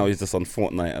 Yeah. But now he's just on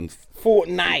Fortnite and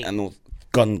Fortnite. all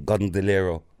gun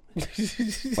delero.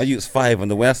 My youth's 5,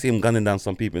 and the way I see him gunning down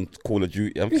some people in Call of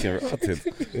Duty, I'm getting rotted.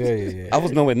 Yeah. I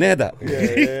was nowhere near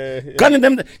that. Gunning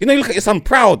them, you know, you look at your son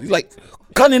proud. He's like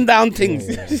gunning down things.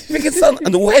 Thinking, son,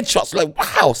 and the headshots, like,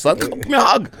 wow, son, come give me a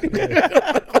hug.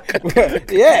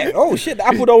 Yeah. Oh shit! The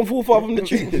apple don't fall far from the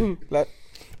tree. Like,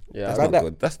 Yeah. That's like not that.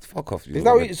 good. That's fuck off. is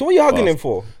that what so what are you hugging him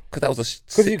for? Because that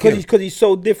was a Because he's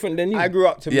so different than you. I grew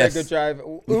up to Yes. Mega Drive.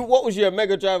 What was your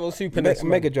Mega Drive or Super NES?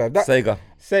 Mega Drive. That, Sega.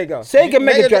 Sega.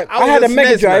 Mega Drive. I was had a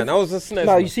Mega SNES Drive. Man. I was a SNES. No,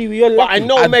 man. you see, you're But I lucky.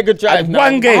 know Mega Drive now.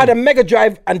 one I game. had a Mega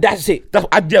Drive and that's it.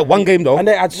 Yeah, one game though. And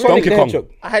then I had Sonic Donkey the Kong. Hedgehog.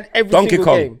 I had every Donkey single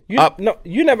Kong. game.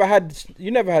 You never had.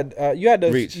 You had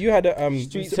a. Reach. You had a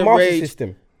Streets of Master Rage.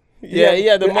 System.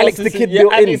 Yeah, the with Alex Master the Kid System.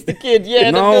 built yeah, in. Alex the Kid. Yeah,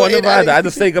 the No, I built-in never had that. I had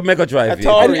Alex the Sega Mega Drive.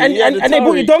 Atari. Yeah. And they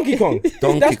brought you Donkey Kong.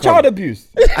 Donkey That's Kong. child abuse.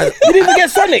 You didn't even get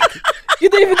Sonic. You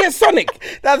didn't even get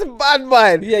Sonic. That's bad,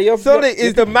 man. Yeah, Sonic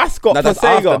is the mascot No, for that's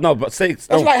Sega. after. No, but Sega. That's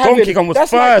No, like Donkey having, Kong was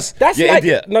that's first. Like, that's you like,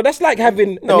 idiot. No, that's like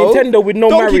having No, a Nintendo with no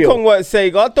Donkey Mario. Kong was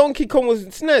Sega. Donkey Kong was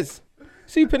SNES.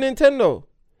 Super Nintendo.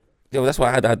 Yeah, that's why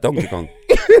I had Donkey Kong.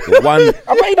 The one, I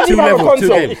bet he didn't two even have a level, two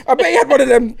console. games. I bet he had one of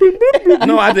them.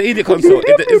 No, I had the idiot console.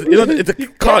 It's a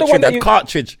cartridge. one that That you-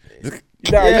 cartridge.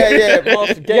 Yeah, Master You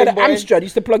had Game an Boy. Amstrad. You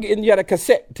used to plug it in. You had a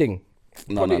cassette thing.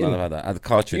 No, Put it in. I had a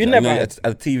cartridge. You And never know, had-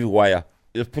 a TV wire.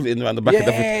 You just pull it in around the back of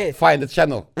Yeah. the find the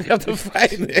channel. You have to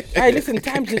find it. Hey, listen,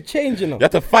 times are changing. You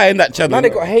have to find that channel. Now they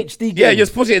got HD games. Yeah, you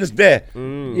just put it in, it's there.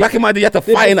 Back in my day, you have to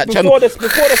find that channel. Before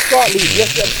the start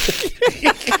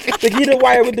lead, they give you the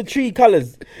wire with the tree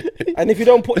colours. And if you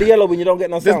don't put the yellow in, you don't get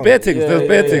no There's sound. bare things. There's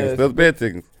bare yeah. things. There's bare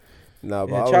things. No,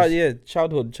 but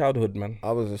Childhood, man.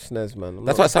 I was a SNES man. I'm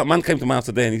That's not- why some man came to my house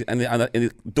today and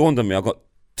it dawned on me. I got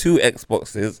 2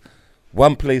 Xboxes,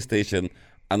 1 PlayStation,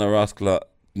 and a rascal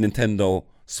Nintendo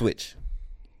Switch,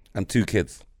 and 2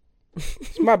 kids.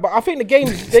 It's mad, but I think the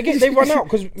games they run out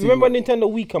because remember when Nintendo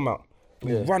Wii come out?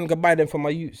 We run go buy them for my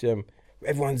youths.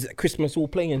 Everyone's at Christmas all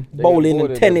playing bowling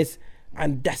bored and of tennis,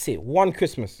 and that's it. One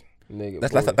Christmas. Nigga,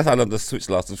 That's boy. how long the Switch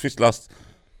lasts. The Switch lasts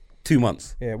 2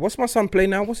 months. Yeah. What's my son play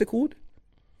now? What's it called?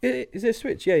 Is it a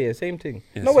Switch? Yeah, same thing.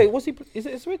 Yeah, No, so- wait, is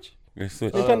it a Switch? Yeah,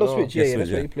 Switch. Nintendo know. Switch. Yeah, Yeah, Switch, that's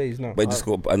yeah. what he plays now. But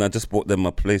I just bought them a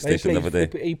He PlayStation the other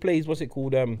day. He plays what's it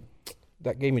called?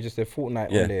 That game you just said,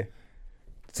 Fortnite Yeah. on there.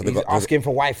 So they He's got asking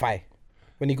for Wi-Fi.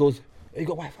 When he goes, you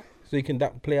got Wi-Fi, so you can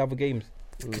play other games.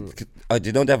 do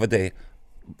you know the other day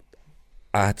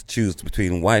I had to choose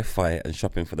between Wi-Fi and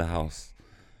shopping for the house,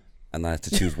 and I had to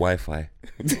choose Wi-Fi.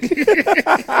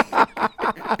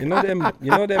 You know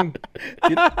them.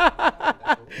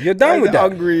 You're down with that.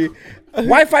 hungry.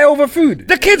 Wi-Fi over food.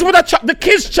 The kids would have. The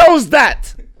kids chose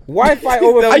that. Wi-Fi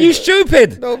over Are food. you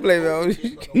stupid? Don't blame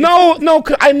me. No,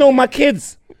 'cause I know my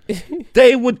kids.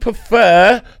 They would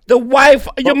prefer the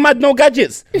Wi-Fi. You're mad, no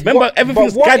gadgets. Remember,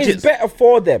 everything's But what gadgets. is better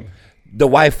for them? The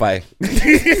Wi-Fi.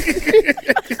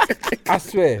 I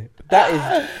swear, that's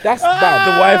The bad.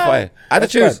 Wi-Fi. I had to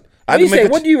That's choose. bad. I had What do to you make say? a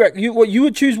What do you reckon? You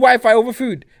would choose Wi-Fi over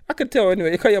food? I could tell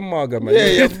anyway. You call your maga, man. Yeah,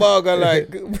 your burger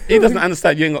like. He doesn't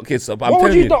understand. You ain't got kids, so but I'm What would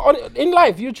telling you do in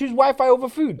life? You choose Wi-Fi over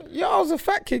food. Yeah, I was a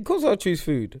fat kid. Cause I choose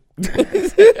food.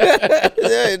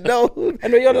 Yeah, no.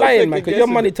 And you're lying, man, because your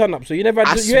guessing. money turn up. So you never. I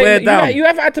Had to, swear down. You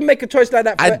ever had to make a choice like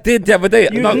that? I did the other day.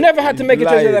 You've No, never had to make a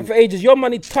choice like lying. that for ages. Your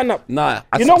money turn up. Nah,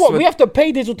 You know what? We have to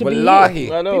pay Diesel to be Wallahi.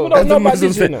 here. I know. People That's don't know the about Muslim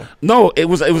this, you thing. know. No, it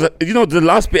was. You know, the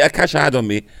last bit of cash I had on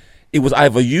me, it was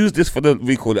either use this for the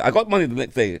recall it. I got money the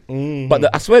next day,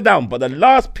 but I swear down. But the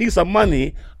last piece of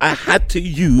money I had to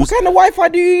use. What kind of Wi-Fi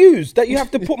do you use that you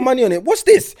have to put money on it? What's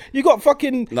this? You got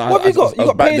fucking. No, what have you got? You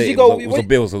got pay as you go. It was the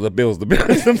bills. It was the bills. The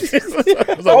bills.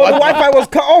 Oh, the Wi-Fi was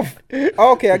cut off.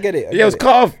 Oh, okay, I get it. Yeah, it was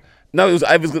cut off. No, it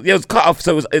was cut off.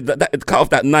 So it cut off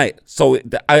that night. So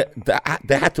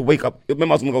they had to wake up.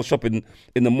 Remember, I was gonna go shopping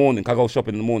in the morning. I go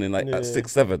shopping in the morning like at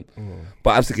 6, 7.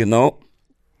 But I'm thinking no.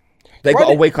 They Why got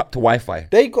to they- wake up to Wi-Fi.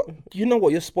 They got. You know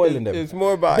what? You're spoiling them. It's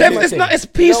more about. Them, him. it's not. It's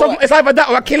peace. You know of, what? it's either that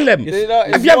or I kill them. You know,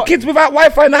 it's If you have not- kids without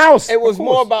Wi-Fi in the house, It was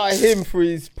more about him for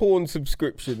his porn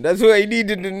subscription. That's why he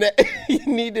needed the net. He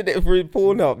needed it for his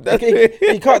porn up. That's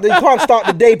He can't start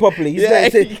the day properly. He's yeah,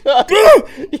 there, he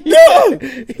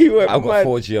saying, he went I've got mad.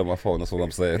 4G on my phone. That's all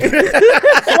I'm saying.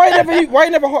 why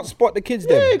you never hotspot the kids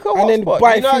then? Yeah, you can't and then hotspot.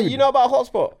 buy you know, food. You know about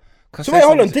hotspot? So wait,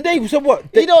 hold on. Did they? So what?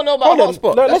 You don't know about hold on.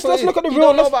 hotspot. No, That's let's what look at the you real.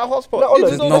 don't know let's- about hotspot. No, hold You on.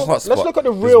 just There's don't no know- hotspot. Let's look at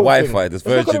the There's real Wi-Fi. thing. There's Let's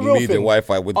look at the Virgin real Media thing.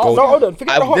 Wi-Fi with Oh, gold. no, hold on.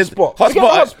 Forget the There's hotspot. Forget the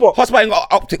hotspot. Hotspot ain't got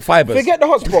optic fibers. Forget the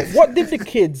hotspot. What did the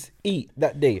kids eat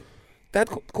that day? They had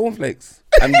cornflakes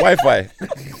and Wi-Fi.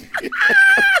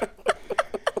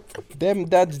 Them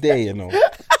dads there, you know.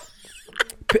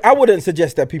 I wouldn't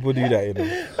suggest that people do that, you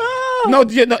know. No,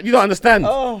 you don't understand.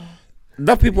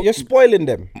 Enough people. You're spoiling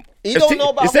them. You don't know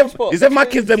about hotspot. You said my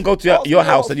kids them go to your Hotspot,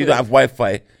 house and you don't have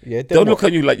Wi-Fi. Yeah, They'll then look what?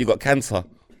 at you like you got cancer.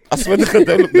 I swear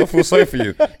they'll feel sorry for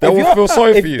you. They will feel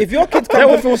sorry for you. If your kids They come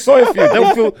will to, feel sorry for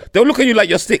you. They'll look at you like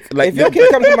you're sick. Like if your kids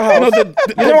come to my house, you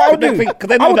know what I'll do?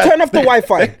 I'll turn off the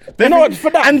Wi-Fi. You know what? For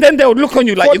that, And then they'll look on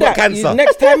you like for you got that, cancer.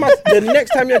 the next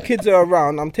time your kids are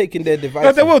around, I'm taking their device.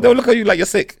 No, they will. They'll look at you like you're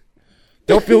sick.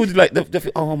 They'll feel like they'll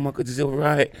feel, oh my God, is he all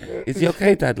right? Is he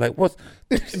okay, Dad? Like what?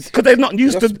 Because they're not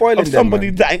used You're to spoiling of them, somebody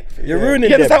man. dying. You're ruining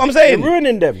You them. understand what I'm saying? You're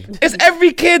ruining them. It's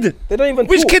every kid. They don't even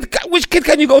Which talk. Which kid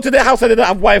can you go to their house and they don't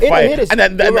have Wi-Fi? Hear this. And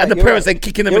then You're right, the you're parents right. ain't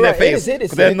kicking them You're in their right. Hear face this, hear this,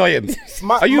 because they're yeah. annoying.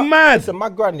 Are you mad? Listen, my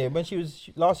granny, when she was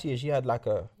last year, she had like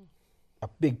a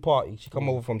big party. She come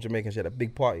over from Jamaica. She had a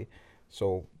big party,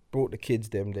 so brought the kids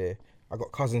them there. I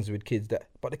got cousins with kids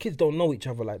but the kids don't know each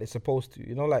other like they're supposed to.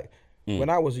 You know, like when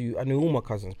I was you, I knew all my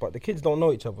cousins, but the kids don't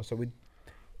know each other. So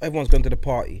everyone's going to the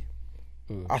party.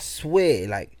 I swear,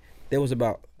 like there was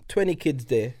about 20 kids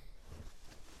there,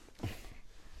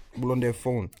 all on their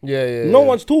phone. Yeah. No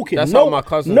one's talking. That's no how my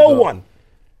cousins No are. one.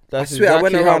 That's I swear, I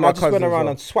went exactly how around. my I just went cousins around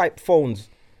are. and swiped phones.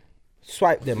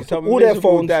 Swipe them. Some Took all their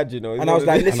miserable phones. dad, you know, And I was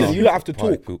like, listen, you don't have to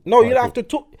Party talk. poop, No, you party don't have to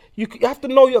talk. You have to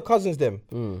know your cousins, them.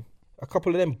 A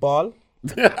couple of them ball.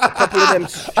 A couple of them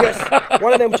stress.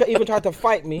 One of them even tried to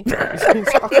fight me.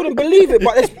 I couldn't believe it,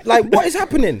 but it's like, what is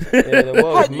happening? Yeah, the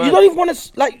world's You mad. don't even want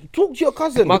to like talk to your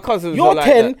cousin. My cousins You're are like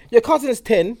 10. that. Your cousin's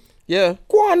 10. Yeah.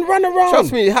 Go on, run around.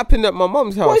 Trust me, it happened at my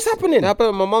mum's house. What is happening? It happened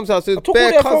at my mum's house. There's took all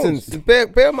bare their cousins. phones.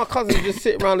 Bare of my cousins just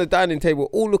sitting around the dining table,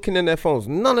 all looking in their phones.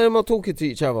 None of them are talking to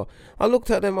each other. I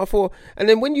looked at them, I thought, and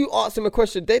then when you ask them a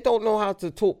question, they don't know how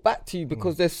to talk back to you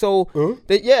because they're so,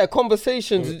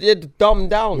 conversations, they're dumbed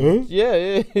down.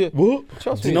 Yeah. What?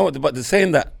 Trust Do you me. know what? But they're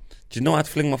saying that. Do you know I had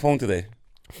to fling my phone today?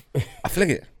 I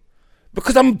fling it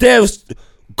because I'm there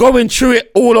going through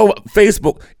it all over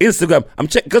Facebook, Instagram. I'm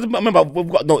checking because remember we've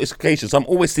got notifications, so I'm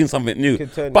always seeing something new. Can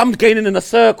turn- But I'm gaining in a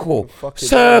circle, Fucking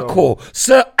and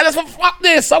that's what fuck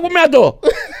this. That's what me I do.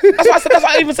 That's what I said. That's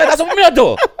what I even said. That's what me I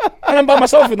do. And I'm by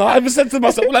myself, you know. I even said to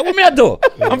myself, like, what me I do?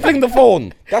 I'm flinging the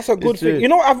phone. That's a good It's thing. it. You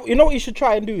know what you should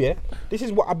try and do, yeah? This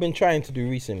is what I've been trying to do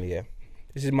recently, yeah?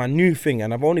 This is my new thing,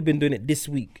 and I've only been doing it this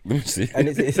week. Let me see. And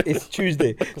it's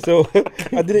Tuesday. So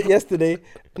I did it yesterday.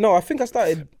 No, I think I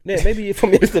started, maybe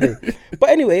from yesterday. But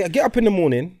anyway, I get up in the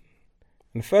morning,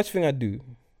 and the first thing I do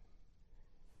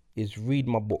is read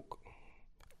my book.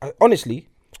 Honestly,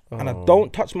 and I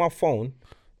don't touch my phone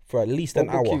for at least an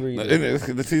What book hour. you reading?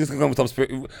 The things can come with some spirit.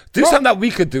 Do something that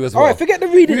we could do as well. All right, forget the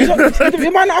reading. You might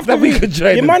not have to That we read. could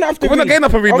join You in. might not have to We're not read. getting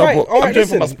up and reading All our book. I'm doing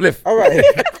for my spliff. All right.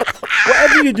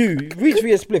 Whatever you do, reach for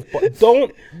your spliff, but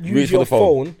don't Reach use for your the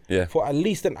phone. phone Yeah. for at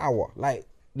least an hour. Like,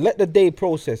 let the day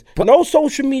process. No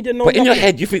social media, no But in your nothing.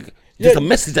 head, you think there's a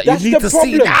message that you That's need the to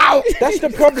problem. see now. That's the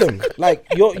problem. Like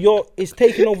it's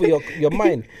taking over your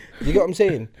mind. You get what I'm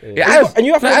saying? It has. And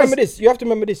you have to It remember has. this. You have to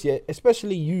remember this, yeah.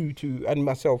 Especially you two and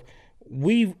myself.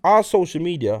 Our social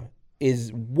media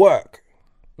is work.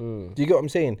 Do you get what I'm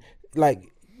saying?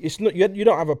 Like, it's not you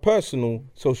don't have a personal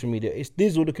social media. It's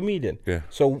Dizzle the comedian. Yeah.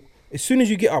 So as soon as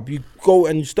you get up, you go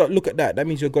and you start look at that. That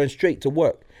means you're going straight to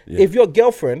work. If your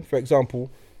girlfriend, for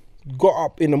example, got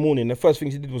up in the morning, the first thing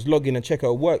she did was log in and check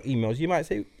her work emails, you might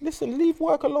say, listen, leave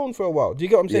work alone for a while. Do you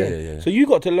get what I'm saying? Yeah. So you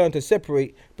got to learn to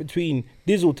separate between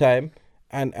Dizzle time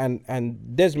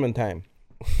and Desmond time.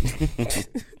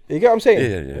 You get what I'm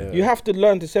saying? Yeah. You have to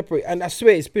learn to separate. And I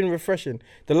swear it's been refreshing.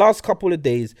 The last couple of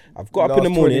days, I've got up in the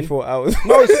Last morning. 24 hours.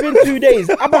 No, it's been 2 days.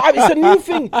 But it's a new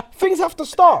thing. Things have to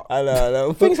start. I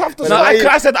know. Things have to No, start.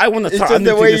 I said I want to It's start. just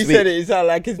the way you said it. it. It sounded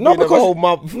like it's No, been a because- whole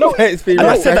month. no, It's been. And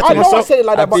I said that to I know I myself. said it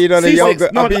like that, I've but been on a C6,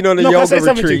 yoga. I've been on a can I yoga say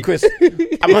something to you, retreat.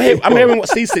 Chris? I'm hearing what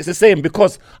C6 is saying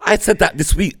because I said that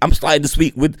this week. I'm starting this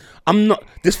week with. I'm not.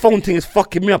 This phone thing is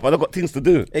fucking me up. I've got things to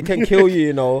do. It can kill you,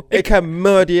 you know. It can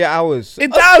murder your hours.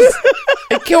 It does.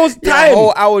 It kills Your time.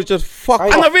 whole hours just fuck.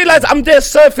 And I realise I'm there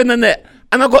surfing the net,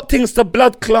 and I got things to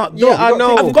blood clot do. Yeah, I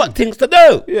know. I've got things to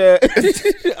do. Yeah.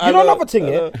 You know another thing,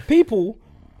 yeah? People,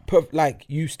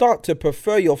 you start to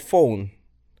prefer your phone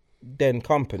than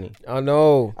company. I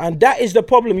know. And that is the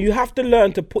problem. You have to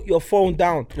learn to put your phone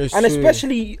down. It's And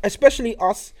true. especially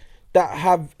us that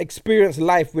have experienced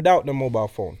life without the mobile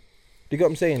phone. Do you get what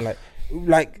I'm saying?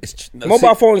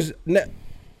 Mobile phones,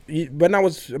 when I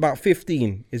was about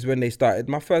 15 is when they started.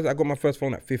 I got my first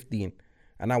phone at 15.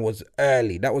 And I was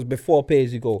early. That was before pay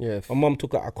as you go. Yeah. My mum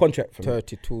took out a contract for me.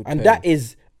 32. And that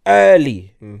is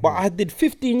early. But I did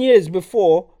 15 years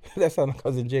before. That's our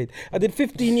cousin Jade. I did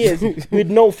 15 years with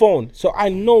no phone. So I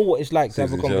know what it's like to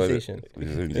have a conversation.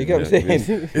 You get what I'm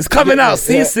saying? It's coming out.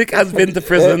 Seasick has been to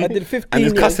prison I did 15 and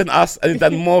he's years. cussing us and he's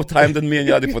done more time than me and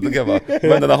Yardi put together.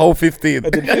 Man, the whole 15. I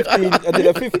did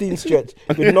a 15 stretch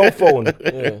with no phone.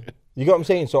 You get what I'm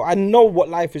saying? So I know what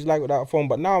life is like without a phone,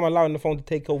 but now I'm allowing the phone to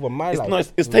take over my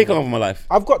life. It's taken over my life.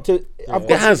 I've got to. It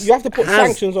has. You have to put It has.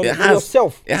 sanctions on It has.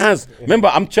 yourself. It has. Remember,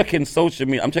 I'm checking social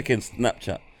media. I'm checking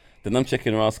Snapchat. Then I'm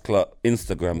checking Rasclub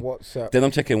Instagram. WhatsApp. Then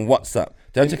I'm checking WhatsApp.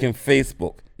 Then I'm checking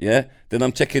Facebook. Yeah. Then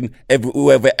I'm checking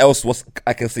whoever else was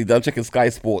I can see. Then I'm checking Sky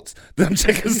Sports. Then I'm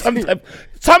checking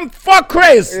some fuck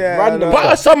craze. Yeah, Random I know.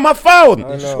 But it's on my phone.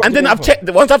 know. And then I've checked.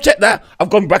 Once I've checked that, I've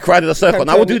gone back around in a circle. And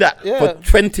I will do that for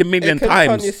 20 million It can turn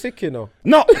times. you sick, you know.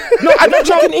 No, I don't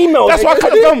Checking emails. That's why I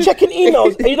cut the film. Checking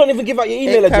emails, and you don't even give out your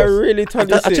email It can address. really turn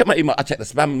you I sick. check my email. I check the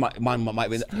spam. My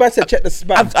Man said check the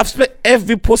spam. I've split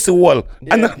every pussy wall.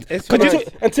 And it's could you,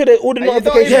 mad. Until all the And you don't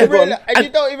notifications even are gone. realize- and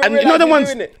you don't even and realize you know the you're ones,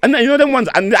 doing it. and you know them ones,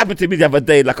 and it happened to me the other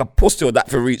day, like a pussy or that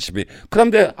for reach me. Because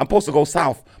I'm there, I'm supposed to go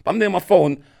south, but I'm there on my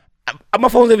phone, and my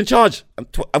phone's even charged.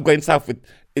 I'm going south with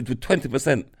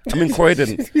 20%. I'm in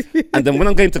Croydon. And then when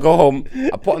I'm going to go home,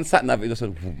 I put on sat nav, it just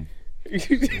went, vroom.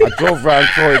 I drove around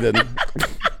Croydon.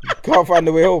 Can't find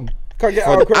the way home. Can't get For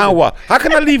out an of Croydon. hour. How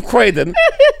can I leave Croydon?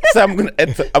 So I'm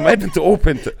heading to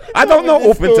Orpington. I don't know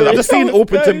Orpington. I've just seen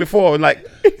Orpington before, like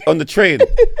on the train.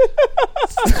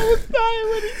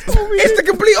 It's the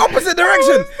complete opposite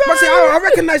direction. But see, I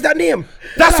recognise that name.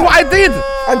 That's what I did.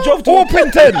 And drove to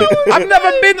Orpington. I've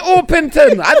never been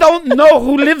Orpington. I don't know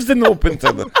who lives in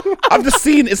Orpington. I've just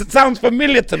seen it. It sounds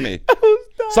familiar to me.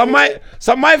 So my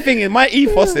thing is, my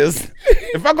ethos is,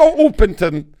 if I go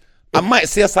Orpington, I might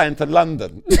see a sign to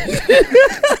London.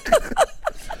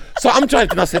 So I'm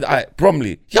driving, I said, all right,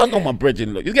 Bromley. Y'all know my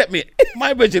bridging, look. You get me?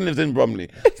 My bridging lives in Bromley.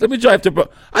 So let me drive to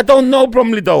Bromley. I don't know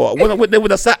Bromley, though. When I went there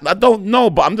with a sat, I don't know,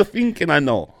 but I'm just thinking I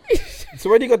know. So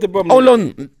when you got to Bromley? Hold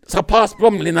on. So I passed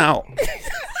Bromley now.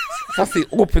 So I see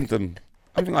Orpington.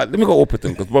 I'm thinking, let me go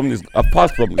Orpington, because I've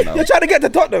passed Bromley now. You're trying to get to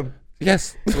Tottenham.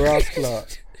 Yes. Rascal.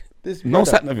 This No brother.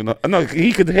 sat nav, you know. No,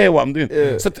 he could hear what I'm doing.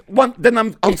 Yeah. So then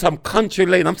I'm on some country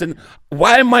lane. I'm saying,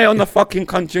 why am I on the fucking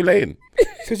country lane?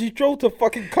 Because you drove to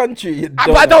fucking country. You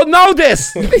But I don't know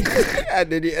this.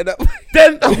 And then you end up.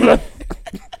 Then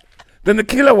the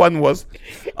killer one was,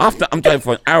 after I'm driving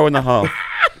for an hour and a half,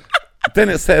 then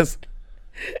it says,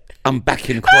 I'm back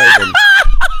in Croydon.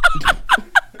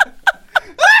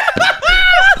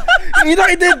 You know,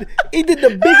 he did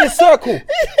the biggest circle.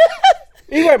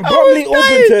 He went Bromley,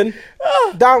 Orpington,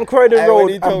 down Croydon Hey, when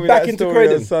Road, he told and me back that into story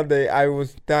Croydon. on Sunday, I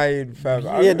was dying, fam.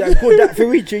 Yeah, that good. That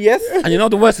Farici, yes. And you know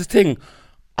the worst thing?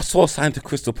 I saw a sign to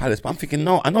Crystal Palace, but I'm thinking,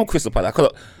 no, I know Crystal Palace. I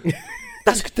could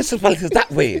Crystal Palace is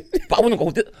that way, but I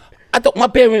want to go. I thought my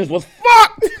bearings was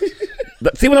fucked.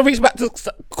 See, when I reached back to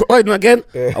Croydon again,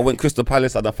 I went Crystal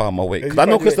Palace and I found my way. Because I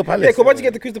know Crystal Palace. Yeah, because once you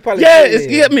get to Crystal Palace. Yeah, you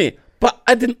get me. But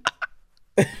I didn't.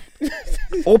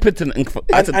 Orpington and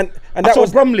I said, and I that saw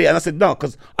was- Bromley and I said no,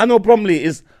 because I know Bromley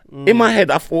is in my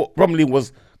head. I thought Bromley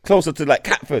was closer to like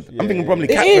Catford. I'm thinking Bromley,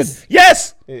 It Catford. is.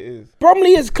 Yes, It is.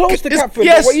 Bromley is close to It's- Catford.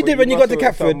 yes. But what you But did you when you got must to have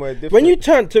went Catford, somewhere different. when you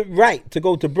turned to right to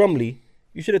go to Bromley,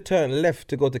 you should have turned left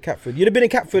to go to Catford. You'd have been in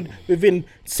Catford within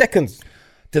seconds.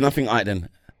 Then I think, all right, then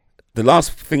the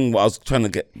last thing what I was trying to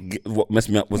get what messed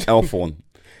me up was Elthorn.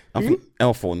 I think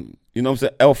Elthorn. You know what I'm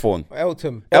saying? Elthorn.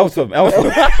 Eltham. Eltham.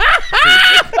 Elford.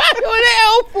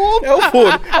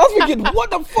 I was thinking, what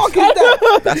the fuck is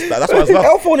that? That's what I was lost.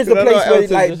 Elford is the No, place where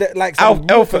Elton's like just- that, like some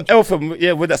Eltham,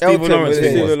 yeah, with that Stephen Eltham, Lawrence with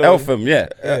thing was. Stephen Lawrence. Eltham,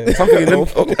 yeah. Something in them.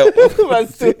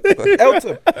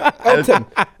 Eltham.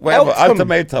 Whatever, Eltham.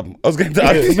 ultimatum. I was going to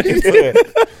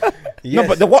ultimatum. No,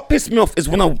 but what pissed me off is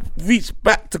when I reached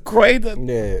back to Croydon.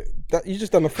 Yeah, that, you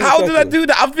just done a full How did I circle. do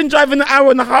that? I've been driving an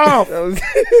hour and a half. I was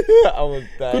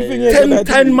dying. Good thing you ain't done that,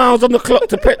 10 miles on the clock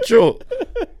to petrol.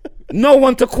 No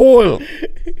one to call.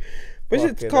 But it's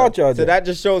Fucking car hell. charger. So that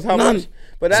just shows how None. much.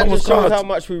 But that Someone's just shows card. how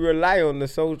much we rely on the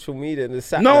social media and the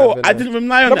sat No, nav and I the- didn't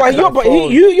rely on No,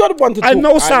 that. you're the one to talk. I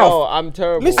know I South. know, I'm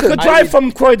terrible. Listen, I could drive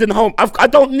from Croydon home. I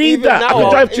don't need Even that. now, I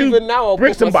could drive even now, I'll to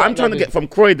Brixton, put but my I'm trying to sat-nav get in. from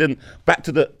Croydon back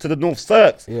to the North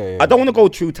Cirques. Yeah, I don't want to go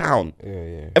through town.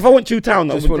 yeah. If I went through town,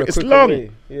 Just want a it's quicker long.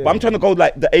 way. Yeah. But I'm trying to go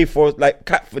like the A4, like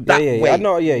Catford that Yeah, way. I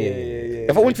know. Yeah.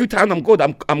 If I went through town, I'm good.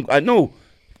 I know.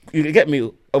 You get me.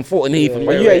 I'm 14 Heath and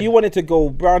But where yeah, you wanted to go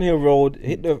Brown Hill Road,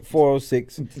 hit the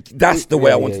 406. That's the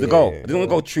way I Yeah, wanted yeah, to go. yeah, I didn't want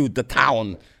to go through the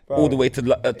town all the way to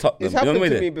Tottenham. It's You know happened what I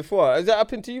to mean? me before. Has that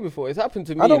happened to you before? It's happened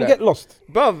to me. I don't like- get lost.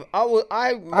 Bruv,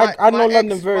 I know my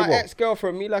London very my well.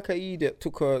 ex-girlfriend, me like a idiot,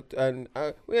 took her and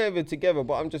we ain't even together,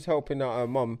 but I'm just helping out her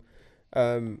mum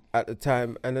at the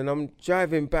time. And then I'm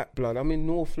driving back, blood. I'm in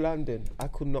North London. I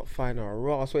could not find her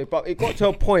ass way, but it got to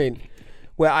a point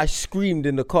where I screamed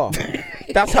in the car.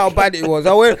 That's how bad it was.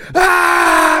 I went,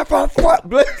 for fuck,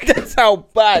 blood. That's how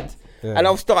bad. Yeah. And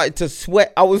I started to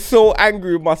sweat. I was so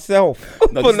angry with myself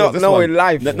for not knowing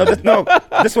life. No,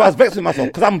 this is why I was vexed with myself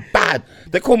because I'm bad.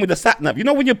 They call me the sat nav. You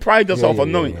know when you pride yourself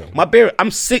on knowing my bearing.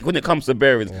 I'm sick when it comes to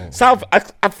bearings. South,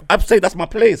 I say that's my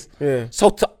place. Yeah.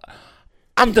 So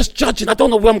I'm just judging. I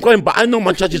don't know where I'm going, but I know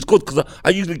my judge is good because I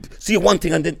usually see one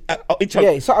thing and then each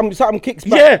other. Yeah, something kicks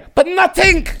back. Yeah, but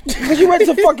nothing. Because you went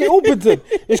to fucking Orpington.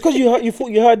 It's because you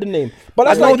thought you heard the name. But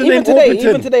that's I know like the even name today,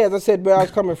 Orpington. as I said, where I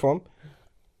was coming from,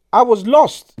 I was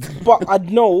lost. But I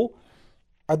don't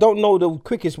know the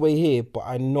quickest way here, but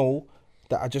I know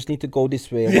that I just need to go this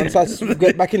way. And once I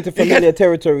get back into familiar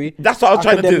territory, That's what I was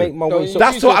trying can to then do. make my way. So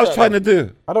That's what I was trying to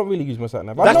do. I don't really use my sat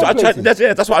nav. That's what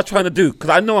that's what I was trying to do because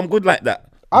I know I'm good like that.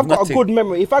 I've got a Nothing. good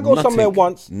memory. If I go somewhere Nothing.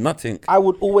 once, Nothing. I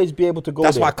would always be able to go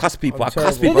That's there. why I cuss people. I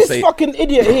cuss terrible. people. This Say fucking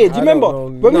idiot here. Do you I remember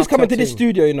don't know when we was coming to nothing. this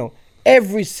studio? You know,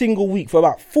 every single week for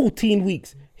about 14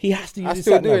 weeks, he has to use I his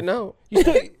still sat do nav. it now. You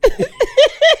still?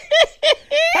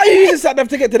 How you use sat nav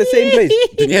to get to the same place.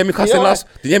 Did you hear me cussing last?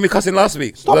 Did you hear me cussing last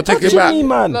week? Stop Did I take it touching back? me,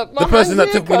 man. Look, The my person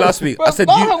man's that took me here, last week. cuz. I said,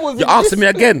 But you wasn't answer me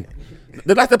listening. again.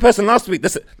 They're like the person last week.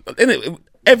 Innit?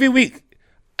 Every week.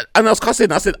 And I was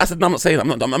cussing. I said, no, I'm not saying it. I'm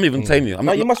not even telling you.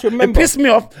 No, you must remember. It pissed me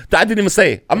off that I didn't even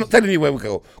say. I'm not telling you where we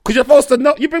go. Because you're supposed to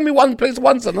know. You bring me one place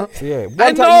once, and Yeah, I one time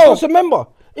you know. must remember.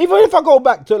 Even if I go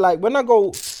back to like when I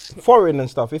go foreign and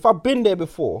stuff, if I've been there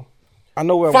before, I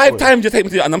know where I'm 5 going. times you take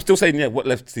me to, and I'm still saying, yeah, what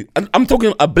left to see? And I'm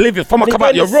talking oblivious. From I They come go out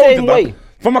in your the road, same you know? way.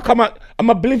 From I come out, I'm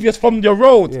oblivious from your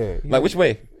road. Yeah, Like yeah. which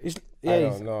way? It's, I yeah,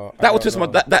 don't know. That was just my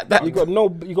that. you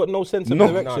got no sense of No.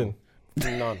 direction.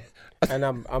 None. And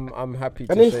I'm happy.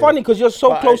 And to it's say funny because you're so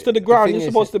But close to the the ground. thing You're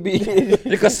is- supposed to be.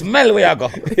 You can smell where I go.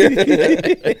 You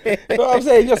know what I'm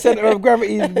saying? Your center of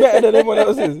gravity is better than everyone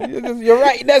else's. You're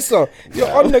right there, sir.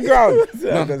 You're on the ground.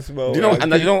 I can smell Do you know? it.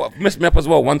 And you know what messed me up as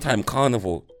well? One time,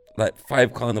 carnival, like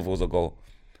 5 carnivals ago,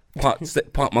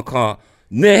 parked my car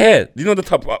near here. You know the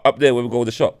top up there where we go to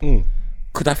the shop.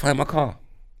 Could I find my car?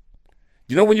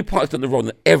 You know when you parked on the road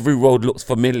and every road looks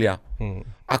familiar?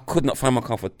 I could not find my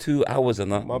car for 2 hours and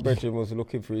that. My brethren was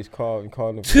looking for his car in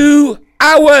Carnival. 2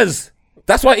 hours.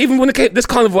 That's why even when it came this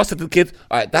carnival, I said to the kids,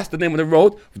 all right, that's the name of the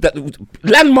road. That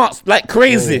landmarks like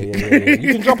crazy. Yeah.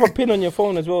 You can drop a pin on your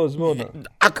phone as well. No?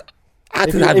 I had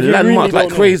If to you- have if you landmarks really like don't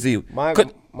know. crazy.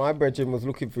 My brethren was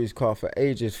looking for his car for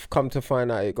ages. Come to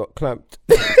find out, it got clamped.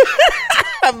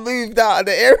 I moved out of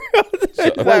the area.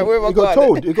 Like, where am I You got going?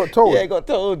 told. You got told. Yeah, I got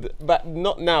told. But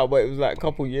not now, but it was like a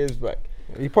couple years back.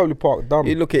 You probably parked dumb.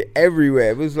 You look at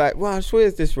everywhere. It was like, wow,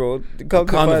 where's this road? Come to find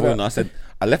Carnival, out. and I said,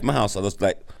 I left my house. I was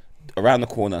like around the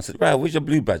corner. I said, right, where's your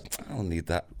blue badge? I don't need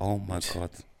that. Oh my god,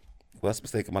 worst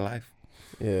mistake of my life.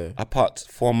 Yeah. I parked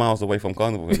 4 miles away from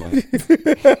Carnival. You know,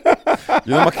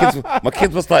 you know my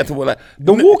kids were starting to walk like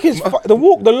the walk is the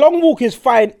long walk is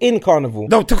fine in Carnival.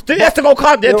 No, you have to go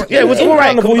Carnival. Yeah, it was in all right.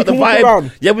 Carnival, you The can walk vibe.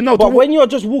 around. Yeah, we know. But when you're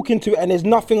just walking to it and there's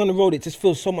nothing on the road, it just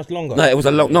feels so much longer. No, it was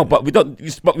a long. No, but we don't.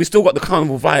 But we still got the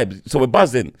carnival vibe, so we're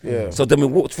buzzing. Yeah. So then we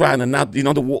walked around, and now you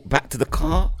know the walk back to the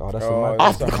car Oh, that's Oh, a mad. yeah.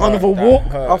 after the carnival walk.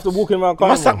 After walking around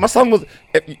My Carnival. son was.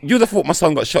 You'd have thought my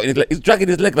son got shot in his leg. He's dragging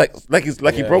his leg like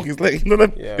he Yeah. broke his leg. You know,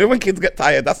 Yeah. you know when kids get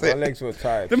tired, that's My it. legs were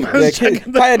tired. The man's Yeah,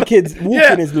 dragging tired kids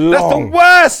walking is That's the long.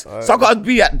 worst. So I got to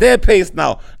be at their pace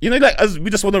now. You know, like as we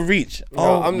just want to reach. No,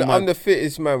 Oh, I'm the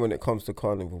fittest man when it comes to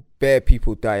Carnival. Bare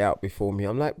people die out before me.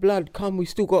 I'm like, blood, come, we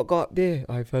still got to go up there.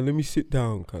 Alright, fam, let me sit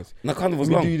down, cuz. No, carnival's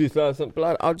We long. do this, like, some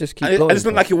blood. I'll just keep And going. it's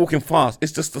not fam. like you're walking fast.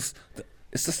 It's just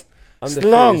I'm it's the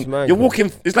long. fittest man, You're bro.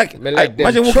 walking. It's like Me like them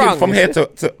imagine walking trunks. from here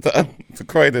to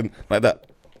Croydon like that.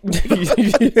 yeah,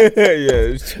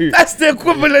 it's true. That's the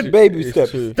equivalent. Baby It's steps.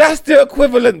 true. That's the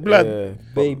equivalent, blood. Yeah.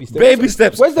 Baby steps. Baby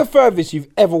steps. Where's the furthest you've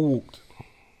ever walked?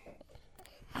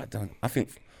 I think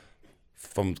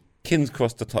from King's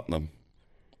Cross to Tottenham.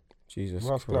 Jesus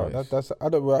Rough Christ. cloud. That's I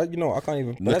don't. You know, I can't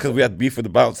even. No, because we had beef with the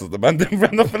bouncers. The man then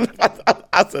ran off and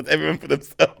I said everyone for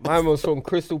themselves. Mine was from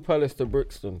Crystal Palace to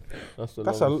Brixton. That's the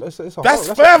That's longest. it's a That's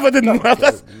hor- further than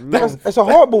that's it's a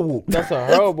horrible walk. That's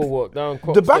a horrible walk down. The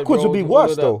Coxted backwards would be Road, all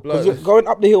worse of that though, because blood. going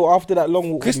up the hill after that long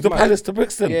walk. Crystal would be mad. Palace to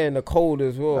Brixton. Yeah, in the cold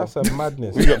as well. That's a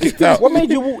madness. We got kicked out. What made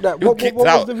you walk that? You What kicked was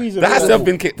out. the reason? That for has that to have walk?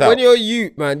 been kicked out. When you're a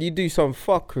youth, man, you do some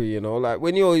fuckery, you know. Like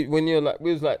when you're like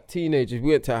we was like teenagers, we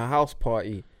went to a house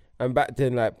party, and back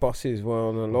then like buses were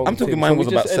on a long. I'm talking thing, mine so we was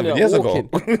about just 7 ended years up ago.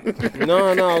 walking.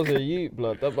 no, I was a youth,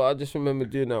 blood. But I just remember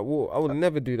doing that walk. I would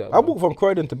never do that. I blood. walked from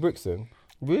Croydon to Brixton.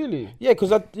 Really? Yeah,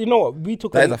 because you know what, we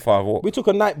took That is a far walk. we took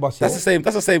a night bus. That's here. the same.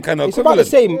 That's the same kind of It's about the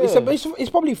equivalent. same. Yeah.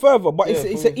 It's probably further, but Yeah, it's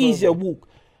an probably easier further. walk.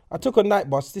 I took a night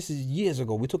bus. This is years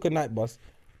ago. We took a night bus,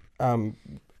 and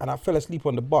I fell asleep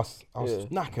on the bus. I was Yeah.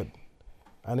 knackered,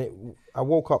 and I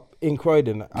woke up in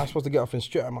Croydon. I was supposed to get off in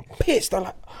Street. I'm pissed. I'm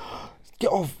like,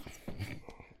 get off.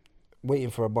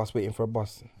 Waiting for a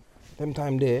bus. Them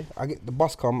time there, I get the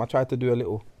bus come. I tried to do a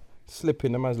little slip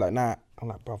in. The man's like, nah. I'm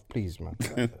like, bruv, please, man.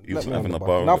 You Let was me on having the a bus.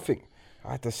 bar of it. Nothing.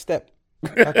 I had to step. I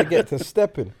had to get to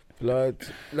stepping. Blood.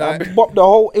 I Like bopped the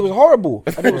whole. It was horrible,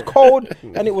 and it was cold,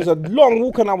 and it was a long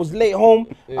walk, and I was late home.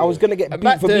 I was gonna get And beat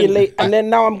back for then- being late, and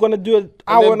then now I'm gonna do an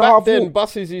hour then and a back half then, walk.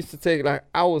 buses used to take like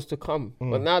hours to come,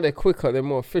 but now they're quicker. They're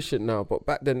more efficient now. But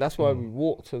back then, that's why we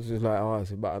walked. Cause it's like, oh,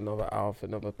 it's about another hour for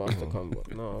another bus to come.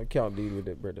 But no, we can't deal with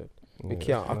it, brother. We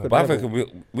can't. I could But I never.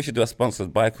 think we should do a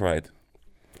sponsored bike ride.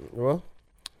 What?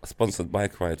 A sponsored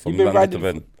bike ride from You've been London to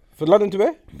riding for London to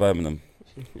where? Birmingham.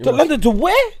 To London to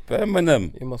where?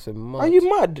 Birmingham. You must have mad. Are you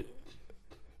mad?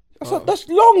 That's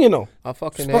long, you know. I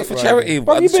fucking Spot hate for riding. charity.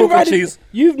 But you've been Talking riding. cheese.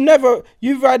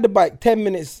 You've ride the bike 10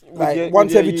 minutes, like your-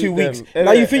 once with your every 2 youth weeks. them,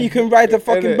 Now you innit? think you can ride to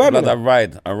fucking Innit? Blood,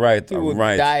 Birmingham? I ride. You would I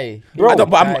ride. die. Bro, I, don't,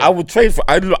 but die. I would trade for.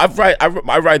 I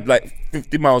ride like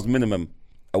 50 miles minimum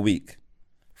a week.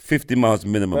 50 miles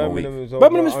minimum a week.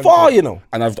 Birmingham is far, you know.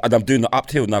 And I'm doing the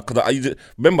uphill now because I used to,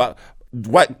 remember,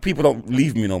 white people don't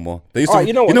leave me no more. They used to, Alright,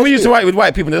 you know what, we let's used do to write with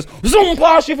white people and they just zoom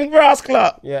past you think Ross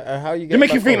Clark. Yeah, how you get They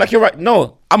make you back think on? like you're right.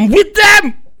 No, I'm with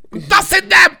them. That's it,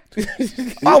 them.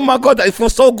 Oh my God, that it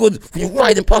feels so good. You're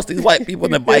riding past these white people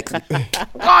on their bikes.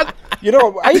 God. You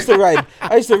know, I used to ride.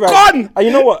 Gone! And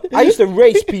you know what? I used to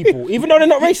race people, even though they're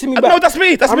not racing me back. No, that's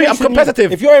me. I'm racing you.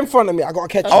 competitive. If you're in front of me, I gotta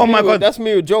catch you. Oh my God. That's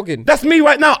me with jogging. That's me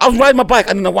right now. I was riding my bike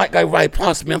and then the white guy ride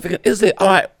past me. I'm thinking, is it? All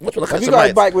right, what will I Have catch you the got a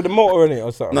lights? bike with a motor in it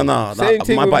or something? No. Same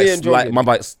thing My with me bike's and like jogging.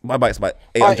 my bike's about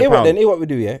Alright, £800. hear what we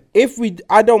do, yeah?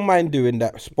 I don't mind doing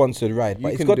that sponsored ride, but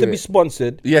it's can got do to be it.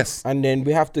 sponsored. Yes. And then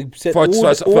we have to set For all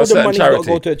a the certain money charity. got to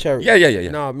go to a charity. Yeah.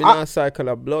 No, me not cycle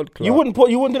a blood clot. You wouldn't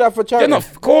do that for Yeah, charity. no,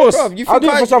 of course. Bruv, you I'll do it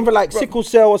think for something like sickle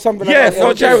cell or something Yeah, like that.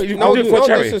 for charity. I'll do it for no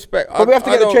charity. disrespect. But we have to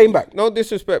get the don't- train back. No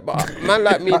disrespect, but man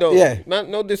like me don't. yeah.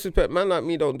 No disrespect. Man like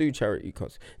me don't do charity,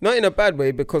 cause not in a bad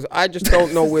way, because I just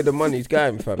don't know where the money's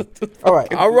going, fam. All right.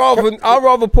 I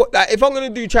rather put that. If I'm gonna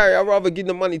do charity, I rather give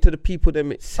the money to the people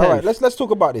them itself. All right, let's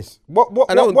talk about this. What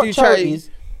I don't what do charity. charities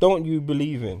don't you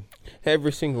believe in?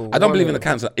 Every single. I don't one believe in of the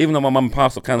them. cancer. Even though my mum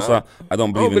passed with cancer, I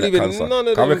don't believe in that cancer. none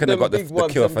of I them. reckon they them got the big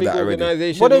ones, cure them for big that already.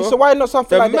 organisations, Well, then, you so know? why not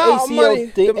something The like the amount of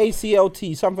money-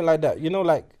 ACLT, something like that? You know,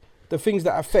 like the things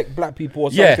that affect black people or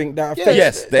Yeah. something that Yeah, affect.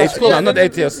 Yes, the that's ATLC. No, not the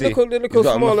Look ATLC. at He's got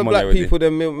enough smaller money black already. people.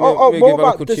 Then what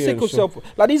about the sickle cell?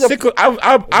 Like these are Sickle,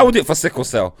 I would do it for sickle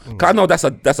cell. 'Cause I know that's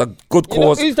a good You know,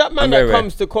 cause. who's that man and that very rare.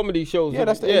 comes to comedy shows? Yeah,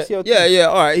 that's the yeah, ACLT. Yeah.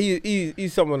 All right,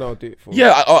 he's someone I'll do it for.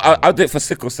 Yeah, I'll do it for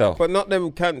sickle cell. But not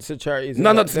them cancer charities.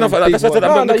 No, and no, that, it's not for them that. That's big what I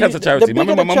said. ones. I'm not cancer charity.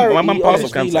 My mum passed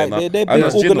with cancer. Like, they're and big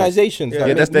that's general. organisations.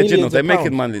 Yeah, that's their general. They're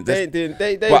making money.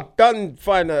 They But- done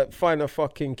find a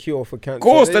fucking cure for cancer. Of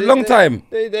course, They- a long they- time.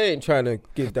 They ain't trying to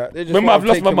give that. They just Remember, wanna I've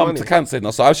lost take my your mum money. to cancer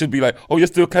now, so I should be like, "Oh, you're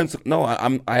still cancer?" No,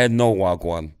 I know what I go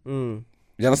on.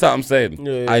 You understand what I'm saying?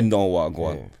 Yeah. I know what I go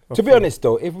on. To be honest,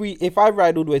 though, if I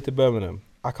ride all the way to Birmingham,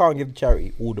 I can't give the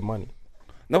charity all the money.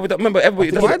 No, we don't, remember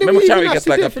everybody. Why do Remember, we even charity have gets to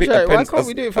like do a it for bit. charity? Why can't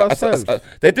we do it for ourselves?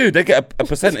 They do. They get a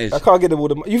percentage. I can't give them all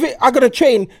the money. You think I gotta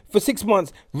train for 6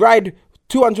 months, ride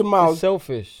 200 You're miles,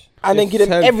 selfish. and then You're give them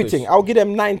selfish. everything? I'll give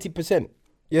them 90%.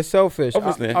 You're selfish.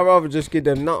 Obviously. I'd rather just give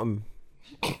them nothing.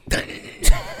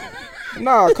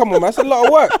 Nah, come on, man. That's a lot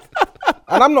of work.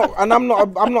 And I'm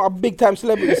not a big time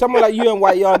celebrity. Someone like you and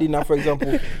White Yardie now, for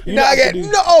example. You Nah, don't have get to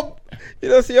do- no. You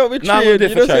don't see how we Nah, we treat. do it You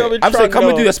for don't see how we charity. I'm saying, can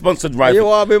we do a sponsored ride? You for-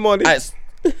 want me money?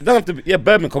 It don't have to be, yeah,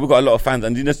 Birmingham, because we've got a lot of fans,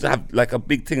 and you just have like a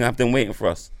big thing and have them waiting for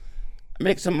us.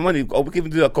 Make some money, or we can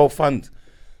even do a GoFund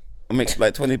and make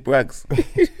like 20 brags.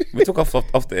 We took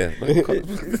off there.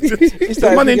 There's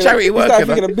started money in thinking charity of- he work. started you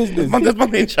know. thinking of business. There's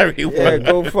money in charity Yeah, work.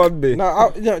 go fund me.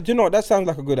 No, do you know what? That sounds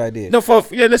like a good idea. No,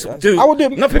 let's do. I would do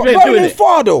it. No, people but ain't doing Birmingham's it.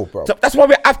 far though, bro. So that's why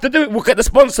we have to do it. We'll get the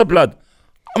sponsor, blood.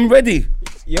 I'm ready.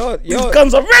 These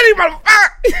guns are ready, man.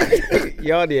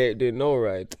 Yardie ain't doing no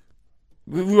ride.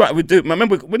 We do.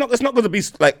 Remember, we're not. It's not going to be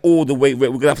like all the way. We're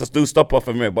going to have to do stop off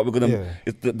and red, but we're going to.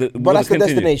 Yeah. But that's the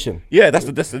destination. Yeah, that's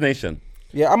the destination.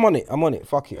 Yeah, I'm on it.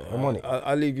 Fuck it. I'm on it.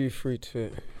 I'll leave you free to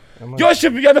it. You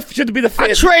should be the I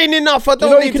fittest. train enough. I You know don't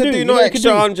what need you to can do You no know what you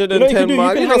extra can do? 110 You know miles.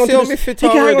 what You you know, can see do? how You me can fit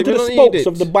hang on already. to the We don't need spokes it.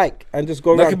 of the bike and just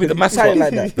go That around. could be the 'cause it's tiny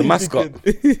mascot. like that. The mascot.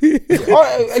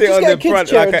 Just Sit on get a the kid's front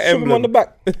chair like and an shove him emblem. on the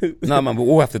back. No, man, we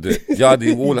all have to do it.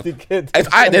 Yardie, we all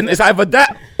have. Then it's either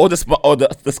that or the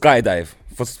skydive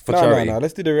for charity. No.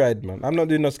 Let's do the ride, man. I'm not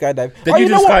doing no skydive. Then you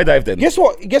do know what? skydive then.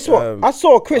 Guess what? I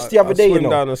saw Chris the other day, you swim know.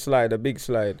 down a slide, a big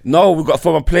slide. No, we got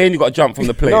from a plane. You got to jump from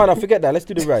the plane. No, forget that. Let's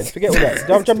do the ride. Forget all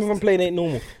that. Jumping from plane ain't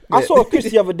normal. I saw Chris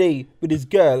the other day with his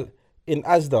girl in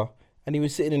Asda, and he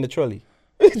was sitting in the trolley.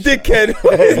 Dickhead.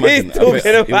 Imagine, He's talking I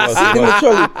bet he was, about. In the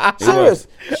trolley. Serious.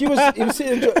 He was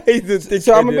sitting in the trolley. He's a dickhead.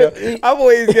 So I'm a you know. bit- I'm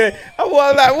always going. I'm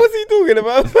like, what's he talking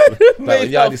about? No,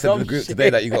 Made Yardie up said in the some group shit. today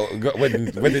that you got wedding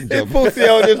This job. pussy,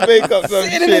 I'll just make up some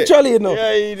Sitting in the shit. trolley, you know.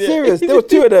 Yeah, he did. Serious. There were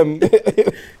two of them.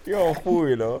 You're a fool,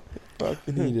 you know.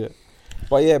 Fucking idiot.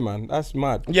 But yeah, man, that's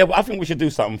mad. Yeah, but I think we should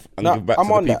do something and Nah, give back I'm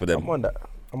to on the that. people. Then I'm on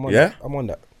that. Yeah? I'm on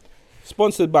that.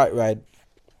 Sponsored bike ride.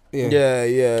 Yeah.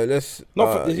 Yeah. Let's.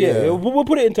 Not for, we'll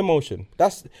put it into motion.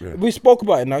 We spoke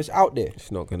about it now. It's out there.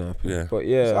 It's not gonna happen. Yeah. But It's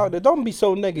yeah. out there. Don't be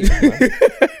so negative, man.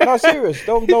 No, serious.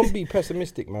 Don't be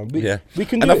pessimistic, man. We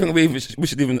can do and I it. think we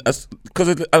should even,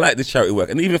 because I like this charity work,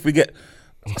 and even if we get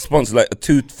sponsored like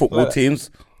 2 football Like that.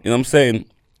 teams, you know what I'm saying?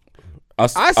 I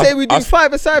say we do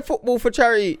 5-a-side football for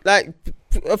charity. Like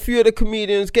a few of the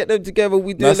comedians, get them together.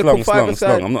 We do a That's little long, it's long, it's long.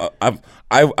 5-a-side. I'm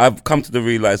not. I've come to the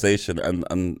realization,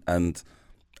 and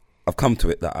I've come to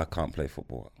it that I can't play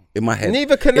football. In my head.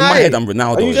 Neither can in I. my head, I'm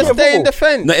Ronaldo. Are you Just shit at stay in football?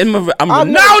 defence. No, I'm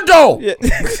I'm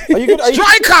Ronaldo. Are you good?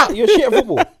 Striker! You're shit at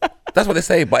football. That's what they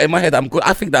say, but in my head, I'm good.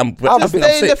 I think that I'm. I think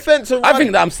Stay I'm in sick. defence and I run.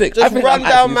 think that I'm sick. I Just think run that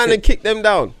I'm down, actually man, sick. and kick them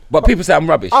down. But people say I'm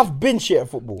rubbish. I've been shit at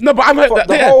football. No, but I'm For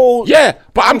the yeah, whole- yeah.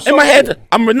 But I'm I'm in my so- head.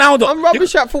 I'm Ronaldo. I'm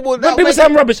rubbish at football. When people say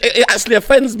I'm rubbish, it actually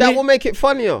offends That me. will make it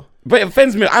funnier. But it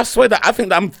offends me. I swear that I think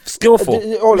that I'm skillful.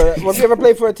 Ola, have you ever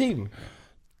played for a team?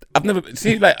 I've never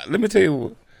see like. Let me tell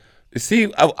you.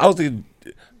 See, I was the.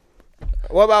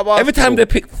 What about basketball? Every time they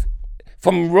pick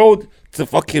from road to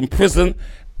fucking prison,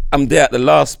 I'm there at the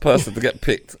last person to get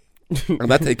picked.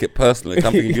 And I take it personally.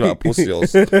 I'm thinking you like pussies.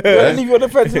 Yeah? Leave your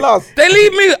defence last. They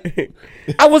leave me.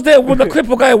 I was there with a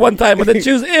cripple guy one time and they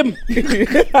choose him.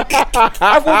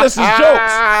 I thought this is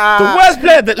jokes. The worst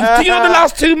player, you know the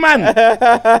last two man.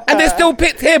 And they still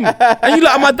picked him. And you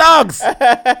lot are my dogs.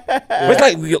 But it's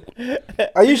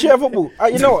like, Are you shit at football?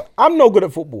 You know what? I'm no good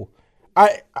at football.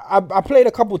 I played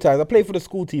a couple times. I played for the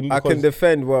school team. I can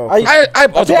defend well.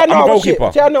 I'm a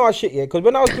goalkeeper. I know I shit, yeah. Because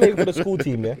when I was playing for the school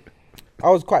team, yeah, I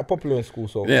was quite popular in school,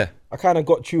 so Yeah. I kind of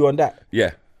got through on that.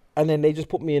 Yeah. And then they just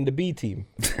put me in the B team,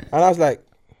 and I was like,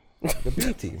 the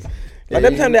B team. Like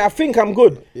them time, I think I'm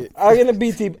good. I'm in the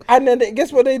B team, and then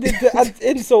guess what they did to add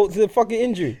insult to the fucking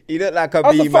injury. You look like a I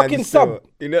was B a man. fucking still. sub.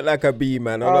 You look like a B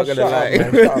man. I'm Oh, not gonna shut lie.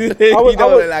 up, man, shut up. You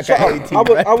don't look like shut an up. A team. I You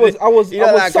look was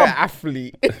like sub. an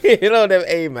athlete. You know them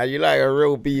A man. You like a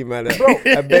real B man.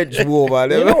 A bench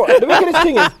warmer. You know what? The wickedest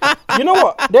thing is, you know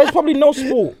what? There's probably no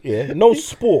sport, no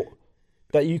sport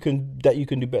that you can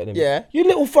do better than me. Yeah. You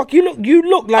little fuck. You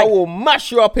look I like will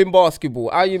mash you up in basketball.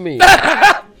 How you mean?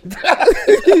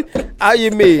 How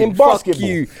you mean? In Fuck basketball.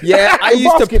 you. Yeah, I In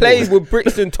used to basketball. play with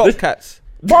Brixton Top Cats.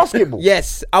 basketball.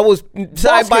 Yes, I was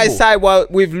side by Basketball. side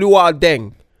with Luar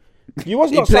Deng. You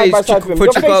was He not side by plays side with him.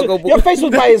 for Chicago Bulls. Your face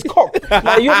was by his cock.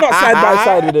 Like, you're not side by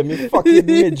side with him. You fucking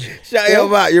midge. Shut your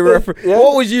mouth, you referee. Yeah.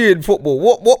 What was you in football?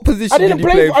 What position I didn't did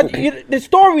you play. play in football? The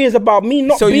story is about me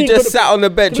not So being you just good sat on the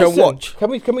bench and Listen, watch? Can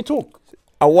we talk?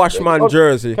 A washman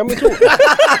jersey. Can we talk?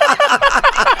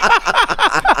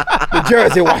 The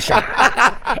jersey washer.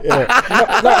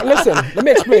 Yeah. No, listen, let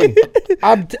me explain.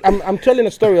 I'm telling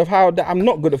a story of how that I'm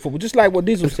not good at football. Just like what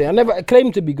Diesel said, I never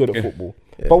claimed to be good at football.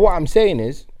 But what I'm saying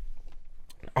is,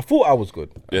 I thought I was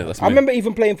good. Yeah, that's I me. remember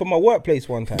even playing for my workplace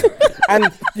one time. And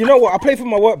you know what? I played for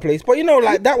my workplace, but you know,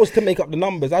 like that was to make up the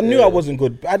numbers. I knew I wasn't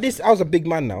good. I was a big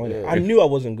man now. Innit? I knew I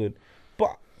wasn't good.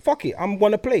 But fuck it, I'm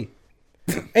gonna play.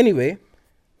 Anyway,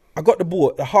 I got the ball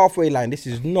at the halfway line. This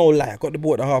is no lie. I got the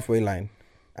ball at the halfway line.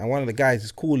 And one of the guys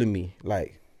is calling me,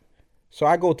 like, so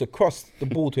I go to cross the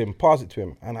ball to him, pass it to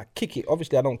him, and I kick it.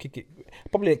 Obviously, I don't kick it,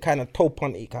 probably a kind of toe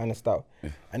punty kind of style.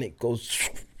 And it goes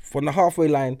from the halfway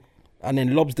line and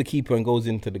then lobs the keeper and goes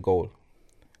into the goal.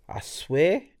 I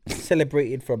swear,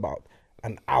 celebrated for about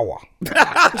an hour.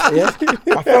 Yeah?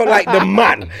 I felt like the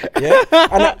man. Yeah?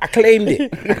 And I claimed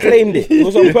it. It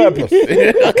was on purpose.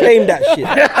 I claimed that shit.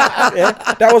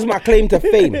 Yeah? That was my claim to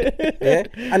fame. Yeah?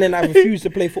 And then I refused to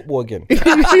play football again. Because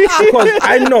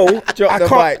I know Drop I the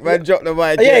can't. mic, man. Drop the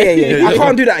mic. Yeah. I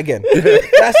can't do that again.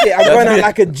 That's it. I'm going out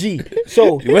like a G.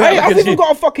 So You went out like I've a even G.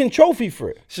 got a fucking trophy for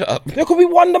it. Shut up. Look, we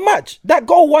won the match. That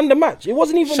goal won the match. It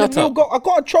wasn't even Shut a real up. goal. I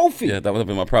got a trophy. Yeah, that would have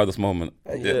been my proudest moment.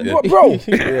 Yeah.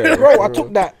 Bro, I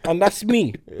took that and that's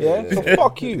me. Yeah, so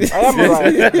fuck you. I am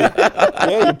alright.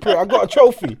 Yeah, I got a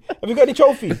trophy. Have you got any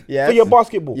trophies Yes. for your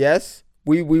basketball? Yes,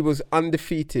 we was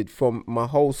undefeated from my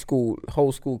whole school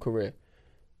career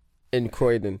in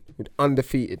Croydon. We're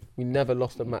undefeated. We never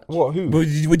lost a match. What? Who?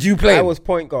 Would you play? I was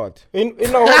point guard. No,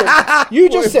 hold on. You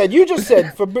just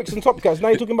said for Bricks and Top Cats. Now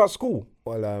you're talking about school.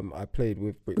 Well, I played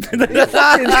with Brixton.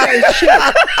 Fucking shit.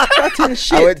 Fucking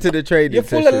shit. I went to the training. You're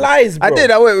full of session. lies, bro. I did.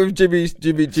 I went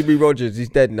with Jimmy Rogers. He's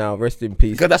dead now. Rest in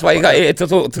peace. Because that's why you got here to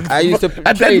talk to. I used to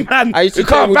A train. dead man. I used to You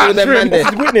train can't with all vouch them for man him. there.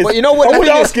 This is witness. But you know what? I the would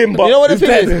thing ask is? him, but You know what the he's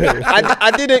thing is? dead.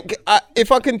 I didn't.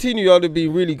 If I continue, I'd be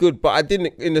really good. But I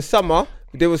didn't. In the summer,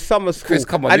 there was summer school. Chris,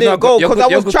 come on, I you're didn't not go good- you're because I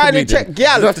good- was you're trying good to check comedian.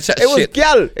 gal. You don't have to chat It was shit.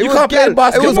 gal. It You was can't play gal. It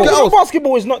basketball. was Because girls.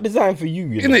 basketball is not designed for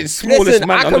you. Isn't it smallest Listen,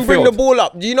 man I on can the bring field? the ball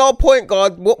up. Do you know point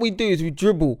guard? What we do is we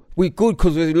dribble. We good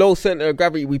because we're low center of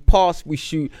gravity. We pass, we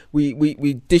shoot, we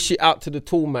dish it out to the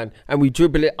tall man, and we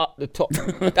dribble it up the top.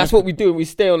 That's what we do, and we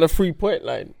stay on the 3-point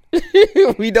line.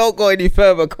 We don't go any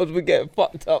further because we're getting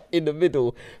fucked up in the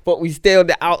middle, but we stay on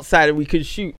the outside and we can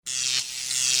shoot.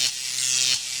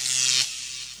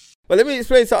 But let me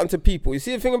explain something to people. You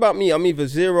see, the thing about me, I'm either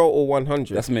 0 or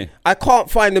 100. That's me. I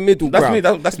can't find the middle That's ground. me.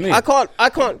 That's me. I can't.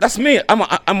 That's me.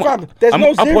 Fam, there's I'm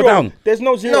no up zero. or down. There's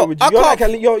no zero. No, with you.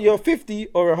 I You're 50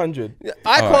 or 100.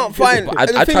 I can't find. But I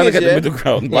the thing try to is, get the middle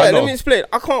ground, but I Yeah, let know. me explain.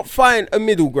 I can't find a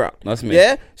middle ground. That's me.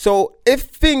 Yeah. So if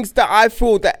things that I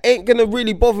feel that ain't gonna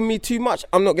really bother me too much,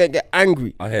 I'm not gonna get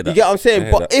angry. I hear that. You get what I'm I saying?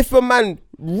 hear But that. if a man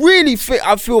really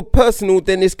I feel personal,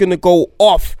 then it's gonna go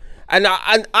off. And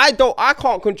I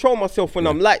can't control myself when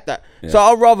I'm like that. So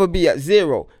I'd rather be at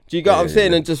 0. Do you get what I'm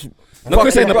saying? And just. I'm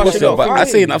not saying the brush it pussy, off. but I've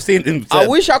seen him. I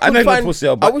wish I could know he's not find. pussy,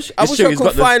 I but wish it's I true, he's could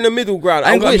got the- find the middle ground.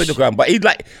 I ain't got a wish. middle ground, but he's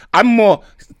like, I'm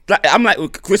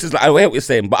like Chris is like, I hear what you're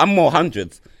saying, but I'm more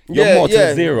hundreds. You're more to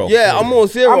the 0. Yeah, I'm more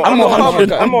 0. I'm more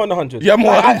 100. I'm more on the 100. Yeah, I'm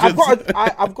more Like, 100.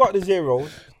 I've got the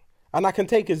zeros, and I can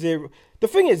take a 0. The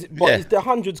thing is, but Yeah. it's the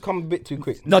hundreds come a bit too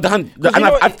quick. No, you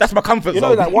know, that's my comfort You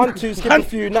zone. know, like 1, 2, skip a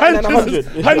few, 99, 100.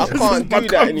 I Hundreds can't is my do that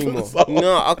comfort anymore. zone.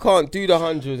 No, I can't do the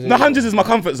hundreds. The hundreds is my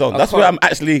comfort zone. That's where I'm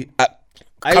actually at.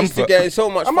 I used to get in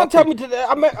so much. A man tell me fucking-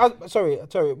 today. Sorry.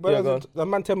 But Yeah, go on. the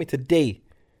man tell me today.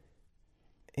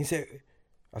 He said,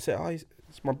 "I said, oh, it's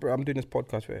my bro. I'm doing this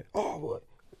podcast for it. Oh, what?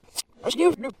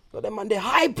 Them man, they're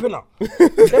hyping up.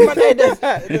 Them man, I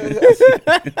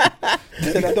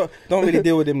said, I don't really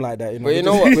deal with him like that. You know, But you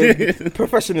know what? what?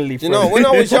 Professionally. You know, when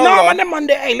I was no, younger- man, them man,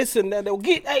 they'll listen. They'll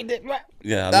get.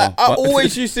 Yeah, I know. I But-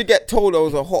 always used to get told I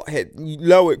was a hothead. You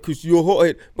lower it because you're a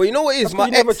hothead. But you know what it is?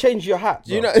 You never ex, change your hat.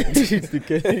 you bro. know,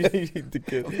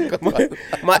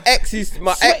 my ex is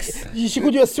my ex. She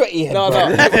could do a sweaty head. No,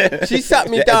 bro. no. She sat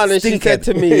me Yeah, down and she stinkhead. said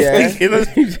to me, yeah.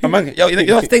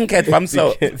 You're stinkhead from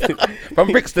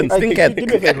from Brixton, Hey, stinkhead. do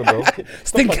me a favour, bro.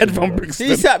 Stinkhead from Brixton.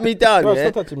 She sat me down, Bro, yeah,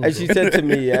 stop touching me, and bro. she said to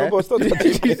me, yeah. Bro, stop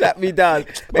touching She me. sat me down,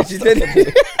 and she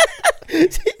said.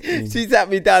 She sat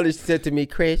me down and she said to me,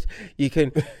 Chris, you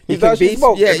can that be she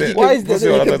spoke? yeah, Is you it? can, Why is this? you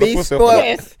Pussy can on be the pussy sport. on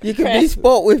Yes, You can be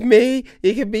sport with me.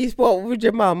 You can be sport with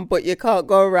your mum, but you can't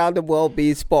go around the world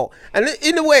being sport. And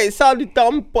in a way, it sounded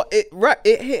dumb, but it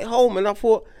hit home, and I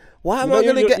thought, why am I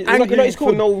gonna get angry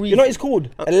for no reason? You know what it's called?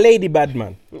 A lady bad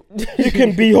man. You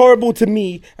can be horrible to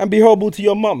me and be horrible to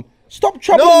your mum. Stop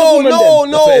troubling the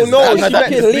woman then. No. She she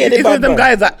like meant- a lady It's one of them bad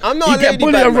guys that I'm not you a get lady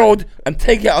bullied bad on man. road and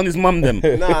take it on his mum them.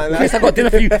 Nah. Chris, I got dinner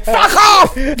for you. Fuck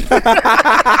off!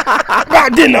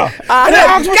 About dinner. Did I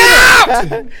ask for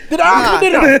dinner? Did I ask for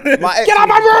dinner? My ex, Get out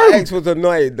my My room. ex was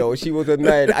annoyed though. She was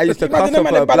annoyed. I used to Imagine cuss them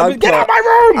off man, her they bad blood up, get out clot.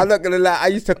 my room. I'm not gonna lie. I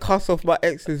used to cuss off my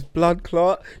ex's blood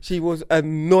clot. She was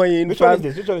annoying. Which one fam.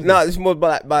 is this? Which one is Nah, this? this was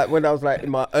like when I was like in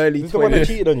my early This is the one that 20s.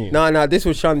 cheated on you? No, this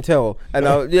was Chantel, and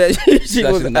she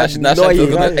was Now Chantel's annoying.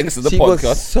 gonna exit the She was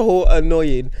podcast. so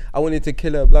annoying. I wanted to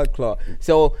kill her blood clot.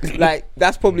 So like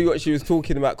that's probably what she was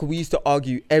talking about because we used to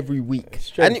argue every week.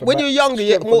 Straight And from when back- you're younger, straight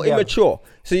you're from more the immature,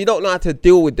 so you don't know how to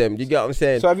deal with them. You get what I'm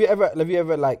saying? So have you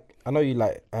ever like, I know you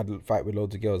like had a fight with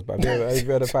loads of girls, but have you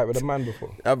ever had a fight with a man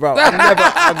before? Bro,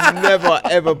 I've never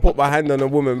ever put my hand on a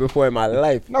woman before in my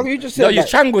life. No, you just said No, you like,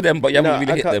 strangle them, but you haven't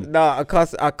really hit I them.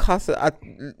 cuss.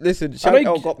 Listen, I know you-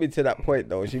 Chantel got me to that point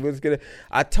though. She was gonna.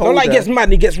 I told don't like her. gets mad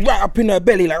and he gets right up in her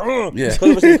belly like, Yeah. because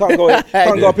obviously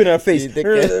can't go up in her face. You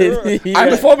dickhead. And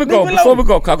before we go, Leave me alone.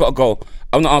 'cause I gotta go.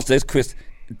 I'm gonna answer this, Chris.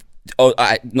 Oh,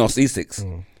 no,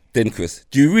 C6. Then Chris,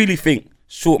 do you really think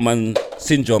short man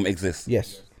syndrome exists?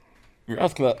 Yes.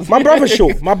 Rascal. My brother's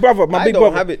short. My I big don't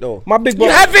brother. have it though. My big You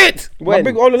brother. have it. My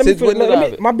big, let me Since finish- when did I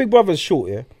have it? my big brother's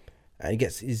short, yeah. And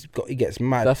he gets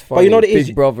mad. That's funny. But you know what it Big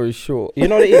is? brother is short. You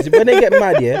know what it is? When they get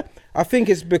mad, yeah, I think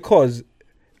it's because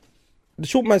the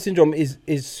short man syndrome is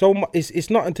so much. It's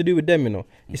nothing to do with them, you know.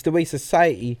 It's the way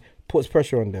society puts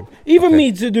pressure on them. Even Okay.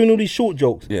 me doing all these short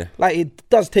jokes, Yeah. like it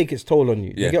does take its toll on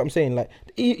you. Yeah. You get what I'm saying? Like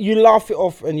you laugh it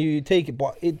off and you take it,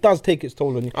 but it does take its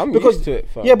toll on you. I'm used to it,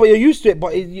 fam. Yeah, but you're used to it,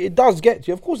 but it does get to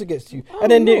you. Of course, it gets to you.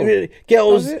 And then the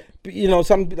girls, Does it? you know,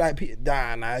 some like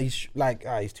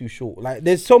he's too short. Like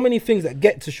there's so many things that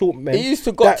get to short men. It used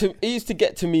to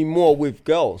get to me more with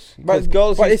girls. Because But-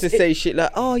 girls but used to it's- say shit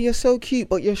like, "Oh, you're so cute,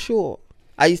 but you're short."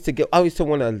 I used to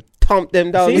want to thump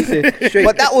them down. See? Listen. Straight.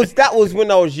 But that was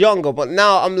when I was younger. But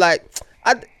now I'm like,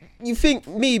 you think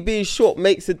me being short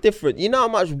makes a difference? You know how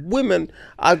much women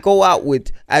I go out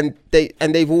with, and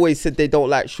they've always said they don't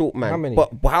like short man. How many?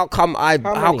 But how come How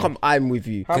many? I'm with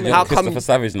you? How many? You're Christopher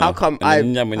Savage now. How come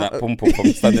and then yamming that pum pum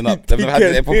from standing up. They've never had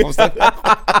their pum pum standing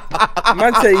up.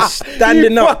 Man say he's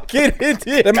standing up. Fucking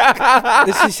idiot.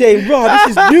 This is saying, bro, this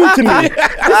is new to me.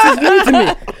 This is new to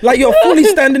me. Like you're fully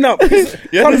standing up. You Come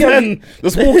get understand?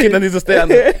 Just walking and he's just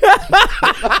standing there.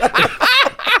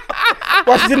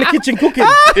 while she's in the kitchen cooking.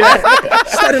 Yeah.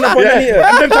 Standing up on the Yeah. heater.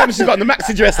 And then times she's got the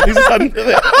maxi dress and he's just standing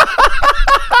there.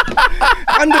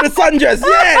 Under the sundress.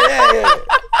 Yeah.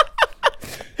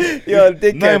 You're a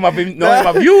dickhead.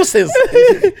 No, my uses.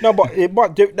 No, but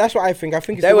that's what I think. I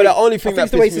think it's They the were way, the only thing I think that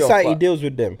it's the way pissed me off, society but- deals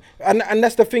with them, and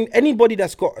that's the thing. Anybody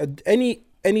that's got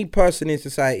any person in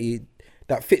society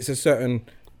that fits a certain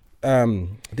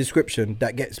description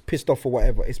that gets pissed off or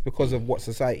whatever, it's because of what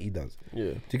society does. Yeah.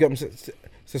 Do you get what I'm saying?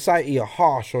 Society are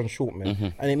harsh on short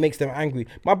men, and it makes them angry.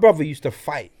 My brother used to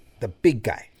fight the big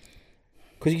guy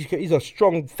because he's a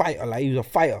strong fighter. Like, he was a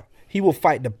fighter. He will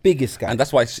fight the biggest guy. And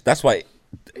that's why he has.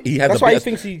 That's why he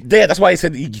thinks he. Yeah, that's why he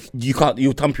said you can't.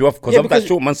 You'll thump you off because Yeah, of that because-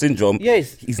 short man syndrome.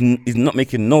 Yes. he's not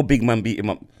making no big man beat him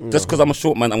up. Just because I'm a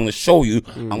short man, I'm gonna show you.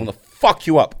 I'm gonna fuck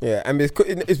you up. Yeah, and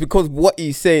it's because what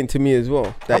he's saying to me as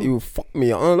well that you will fuck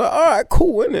me up. I'm like, all right,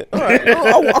 cool, innit? All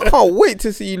right, I can't wait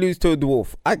to see you lose to a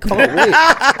dwarf. I can't wait.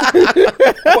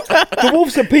 The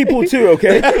wolves are people too,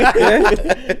 okay? Yeah?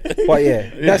 But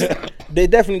yeah, they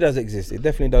definitely does exist. It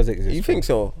definitely does exist. You think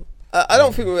so? I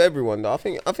don't think with everyone though. I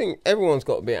think everyone's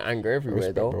got a bit of anger everywhere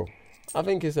Respect, though. bro. I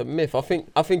think it's a myth. I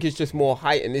think it's just more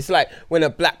heightened. It's like when a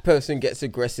black person gets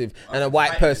aggressive and a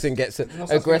white person gets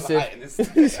aggressive.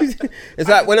 It's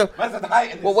like when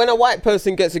a white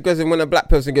person gets aggressive, when a black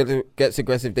person gets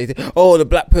aggressive, they say, "Oh, the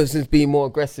black person's being more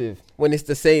aggressive." When it's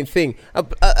the same thing,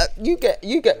 you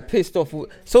get pissed off.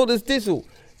 So does Dizzle.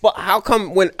 But how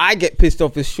come when I get pissed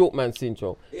off, it's short man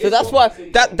syndrome? So that's why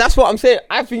that's what I'm saying.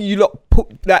 I think you lot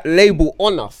put that label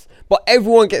on us. But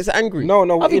everyone gets angry. No,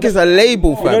 I think it's a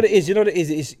label, fam. You know what it is? You know what it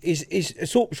is? It's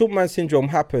short man syndrome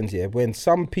happens, yeah, when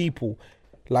some people,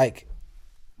 like,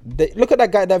 look at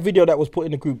that guy, that video that was put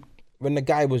in the group when the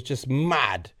guy was just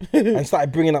mad and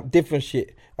started bringing up different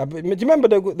shit. Do you remember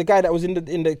the guy that was in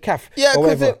the calf? Yeah,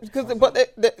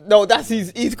 no, that's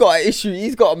he's got an issue.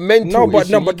 He's got a mental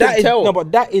issue. But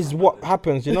that is what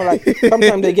happens. You know, like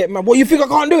sometimes they get mad. What, you think I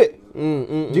can't do it? Do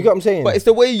you get what I'm saying? But it's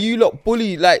the way you lot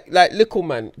bully, like Little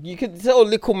Man. You can tell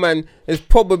Little Man is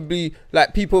probably,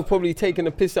 like, people have probably taken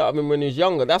a piss out of him when he was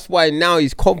younger. That's why now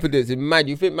his confidence is mad.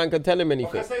 You think man can tell him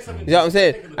anything? You know what I'm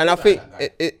saying? And I think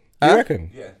you reckon?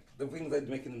 Yeah, the things they're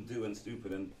making him do and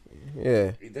stupid and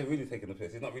yeah. they're really taking the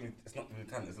piss. It's not really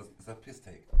talent. It's a piss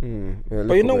take.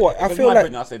 But you know what? I feel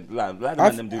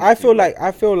like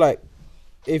I feel like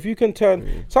if you can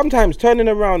turn sometimes turning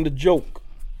around the joke,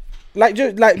 like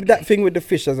just like that thing with the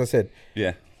fish, as I said.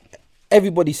 Yeah.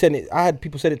 Everybody said it. I had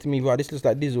people said it to me. Right, this looks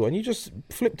like Dizzle, and you just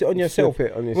flipped it on yourself.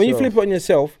 When you flip it on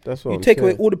yourself, that's what you I'm take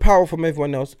away saying. all the power from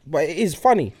everyone else. But it is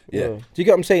funny. Yeah. Do you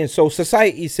get what I'm saying? So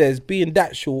society says being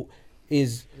that short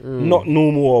is not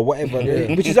normal or whatever,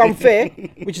 which is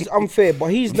unfair. But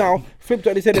he's now flipped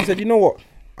on his head and said, you know what?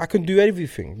 I can do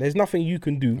everything. There's nothing you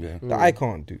can do that I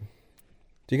can't do. Do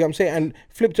you get what I'm saying? And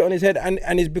flipped it on his head and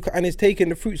is taking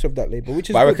the fruits of that label, which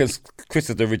is But I good. reckon Chris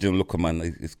is the original looker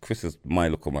man. Chris is my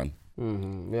looker man.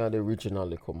 Yeah, the original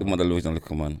Little The Man. one, the original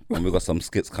looker man. And we got some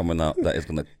skits coming out that is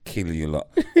gonna kill you lot.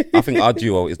 I think our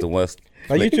duo is the worst.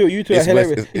 Like, you two are It's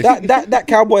hilarious. worse. That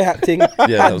cowboy hat thing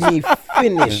had me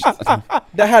finished.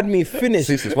 That had me finished.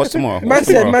 Seriously, what's tomorrow?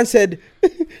 Man said,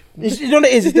 you know what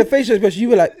it is? It's the facial expression. You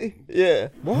were like, Yeah.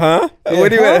 what? Huh? Yeah,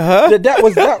 When he went, huh? That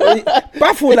was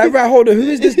baffled. Like, right, hold on, who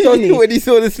is this Donny? When he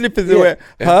saw the slippers, he Yeah. went,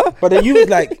 huh? But then you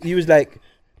was like,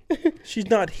 she's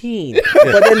not heen.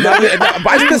 But then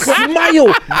the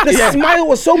smile, smile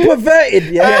was so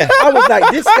perverted. Yeah, I was like,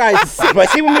 this guy's sick. But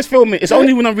see, when this filming, it's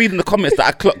only when I'm reading the comments that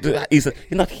I clocked it. He said,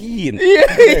 "You're not heen." Yeah.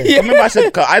 I remember I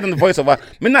said, "Cause I done the voiceover.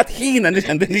 I'm not heen," and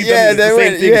then he Yeah, done they the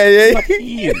went, same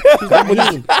thing. yeah. He's not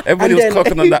heen. Everybody was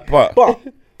clocking on that part. But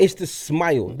it's the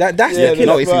smile. That's Yeah, the killer.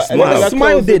 no, it's his And what the smile.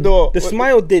 smile Close the did. door. The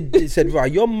smile did. It said,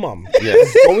 right, your mum.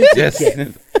 Yes. Going to Yes. get.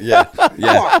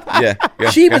 Yeah.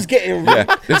 She was getting. Yeah.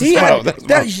 That's He smile, had, that's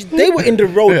that, smile. they were in the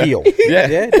rodeo.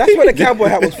 Yeah. That's what the cowboy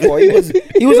hat was for.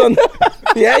 He was on.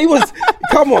 Yeah, he was.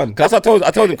 Come on. Cause I told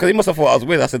him because he must have thought I was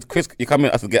weird. I said, "Chris, you come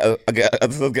in." I said, "Get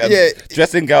a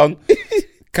dressing gown,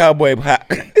 cowboy hat,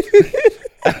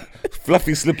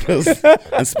 fluffy slippers,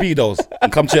 and speedos,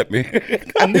 and come check me."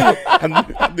 I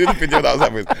knew the video that was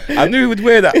happening. I knew he would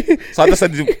wear that, so I just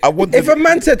said, "I wanted." If a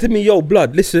man said to me, "Yo,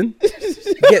 blood, listen,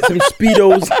 get some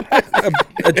speedos,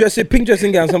 a pink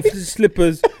dressing gown, some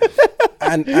slippers,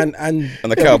 and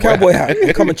a cowboy hat,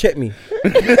 and come and check me,"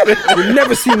 you'll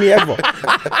never see me ever,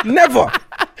 never.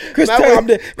 Chris turned up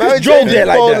there. Chris drove there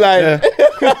like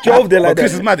that. Chris drove there like But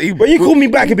Chris that. is mad. But you call me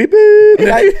back and be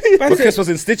like, But Chris was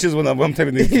in stitches when I'm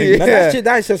telling you. these Now, things.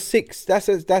 that's a six. That's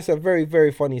a very,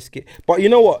 very funny skit. But you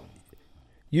know what?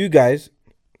 You guys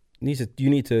you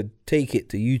need to take it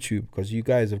to YouTube because you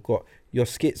guys have got your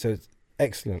skits are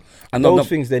excellent. And those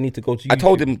things they need to go to YouTube.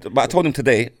 I told him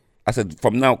today. I said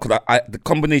from now because I the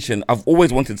combination. I've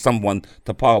always wanted someone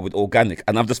to par with organic,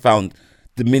 and I've just found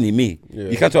the mini me.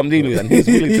 You catch what I'm dealing with, and he's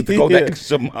willing to go that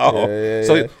extra mile.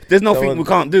 So there's nothing we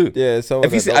can't do. Yeah, so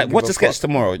if you say, watch the sketch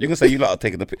tomorrow, you're gonna say you lot are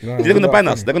taking the pic. They're gonna ban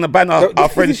us. They're gonna ban our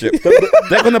friendship.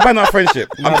 They're gonna ban our friendship.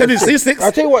 I'm telling you, C6.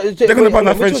 I'll tell you what. They're gonna ban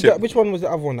our friendship. Which one was the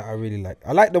other one that I really like?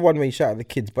 I like the one where you shout at the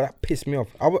kids, but that pissed me off.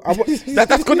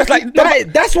 That's good. That's like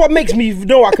that's what makes me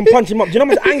know I can punch him up. Do you know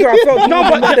how much anger I felt? no,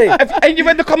 but that day? and you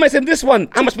read the comments in this one.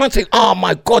 How much man saying, "Oh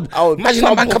my god, imagine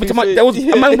a man coming to my." There was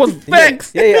a man was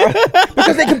vexed. Yeah,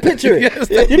 because they can picture it.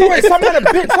 Yes, you know what? Some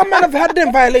men have had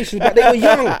them violations, but they were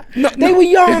young. They were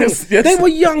young. Yes. They were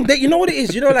young. You know what it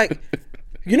is? You know, like,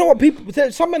 you know what people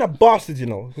say? Some men are bastards, you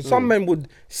know. Some men would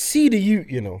see the youth,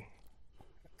 you know.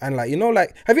 And like, you know,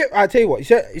 like, I tell you what,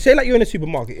 you say like you're in a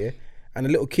supermarket here, and a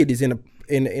little kid is in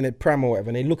a pram or whatever,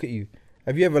 and they look at you.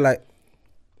 Have you ever like,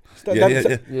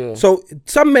 so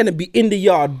some men would be in the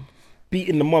yard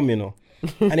beating the mum, you know,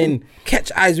 and then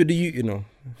catch eyes with the youth, you know.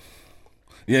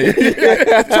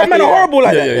 Some men are horrible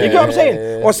like that. You get what I'm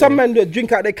saying? Or some men that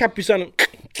drink out their Capri Sun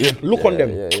and look on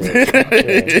them.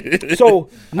 So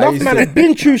enough men have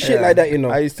been through shit like that, you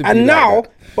know. And now, like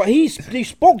but he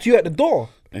spoke to you at the door.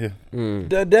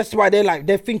 That's why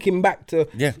they're thinking back to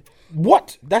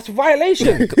what? That's a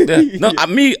violation. No,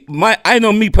 I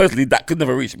know me personally, that could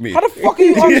never reach me. How the fuck are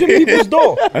you answering people's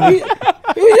door?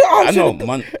 I know,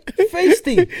 man.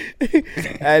 Feisty.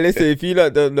 Hey, listen, if you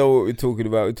don't know what we're talking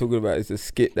about it's a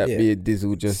skit that me and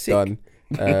Dizzle just done.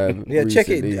 Check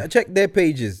it. Check their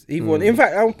pages. In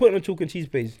fact, I'll put it on Chalk and Cheese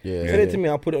page. Send it to me.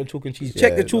 I'll put it on Chalk and Cheese.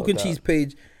 Check the Chalk and Cheese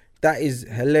page. That is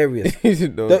hilarious.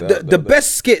 The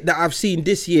best skit that I've seen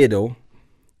this year, though,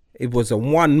 it was a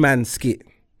one-man skit.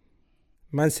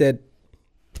 Man said,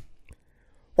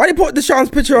 why did you put Deshaun's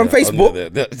picture on Facebook?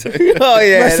 That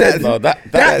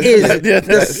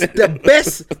is the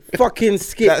best fucking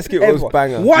skit. That skit ever. was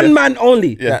banger. One man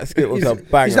only. That skit was a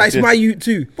banger. He's like, it's my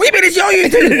YouTube. What do you mean it's your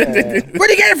YouTube? Where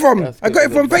did you get it from? I got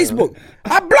it from Facebook.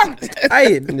 I blocked.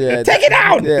 Hey, take it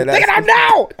down. Take it down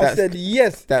now. I said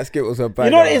yes. That skit was a banger.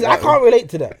 You know what it is? I can't relate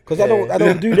to that because I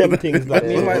don't do them things. Like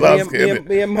me and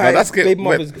my baby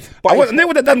mothers. They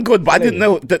would have done good, but I didn't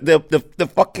know that the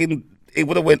fucking. It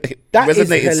would have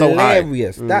resonated so high.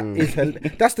 That is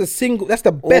that's the single. That's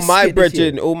the best.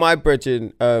 All my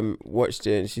brethren watched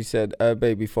it, and she said her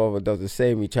baby father does the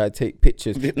same. He tried to take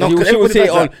pictures. No, she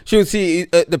would see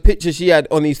the picture she had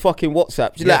on his fucking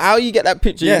WhatsApp. She's like, "How you get that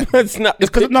picture?" Yeah, snap.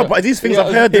 No, but these things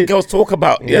I've heard the girls talk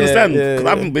about. You understand? Because I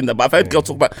haven't been there, but I've heard girls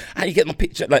talk about how you get my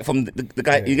picture like from the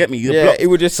guy. You get me? It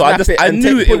would just snap it. I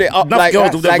knew pull it up like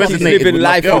he's living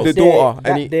life with the daughter.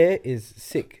 That there is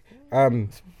sick.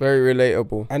 Very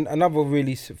relatable. And another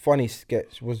really funny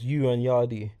sketch was you and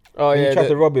Yardi. Oh yeah, you tried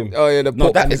to rob him. Oh yeah,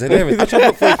 that is hilarious. I tried to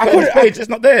look for his page. It's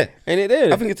not there. Ain't it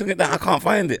there? I think it took it down. I can't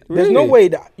find it. There's no way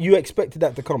that you expected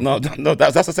that to come. No.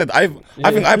 That's what I said. I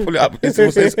think I pull it up. It's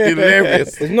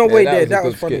hilarious. There's no way there. That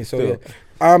was funny. So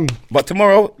but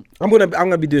tomorrow I'm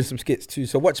gonna be doing some skits too.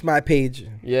 So watch my page.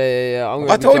 Yeah.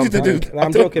 I told you to do.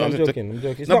 I'm joking.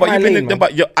 It's no, not my lane, no,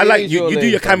 but I like you. You do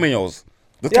your cameos.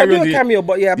 I do a cameo,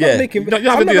 but I'm not making. No, you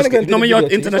don't have to do this. No, when you're an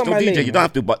international DJ, you don't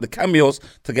have to. But the cameos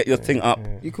to get your thing up.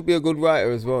 You could be a good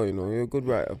writer as well. You know, you're a good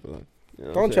writer.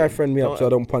 Don't try to friend me up so I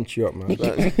don't punch you up, man.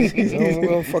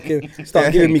 Don't fucking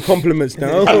start giving me compliments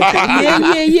now.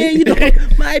 Yeah. You know,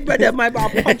 my brother, I'll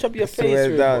punch up your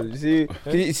face. Down. See,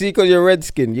 because you're red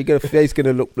skin, your face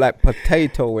gonna look like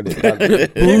potato when it's done.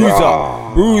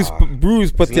 Bruised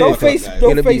potato.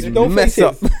 Don't face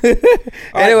up.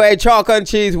 Anyway, Chalk and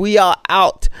Cheese, we are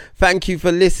out. Thank you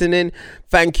for listening.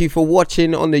 Thank you for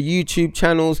watching on the YouTube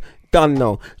channels. Done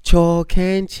now. Chalk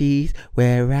and Cheese,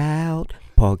 we're out.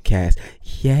 Podcast.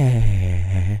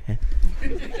 Yeah.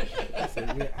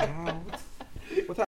 We're out.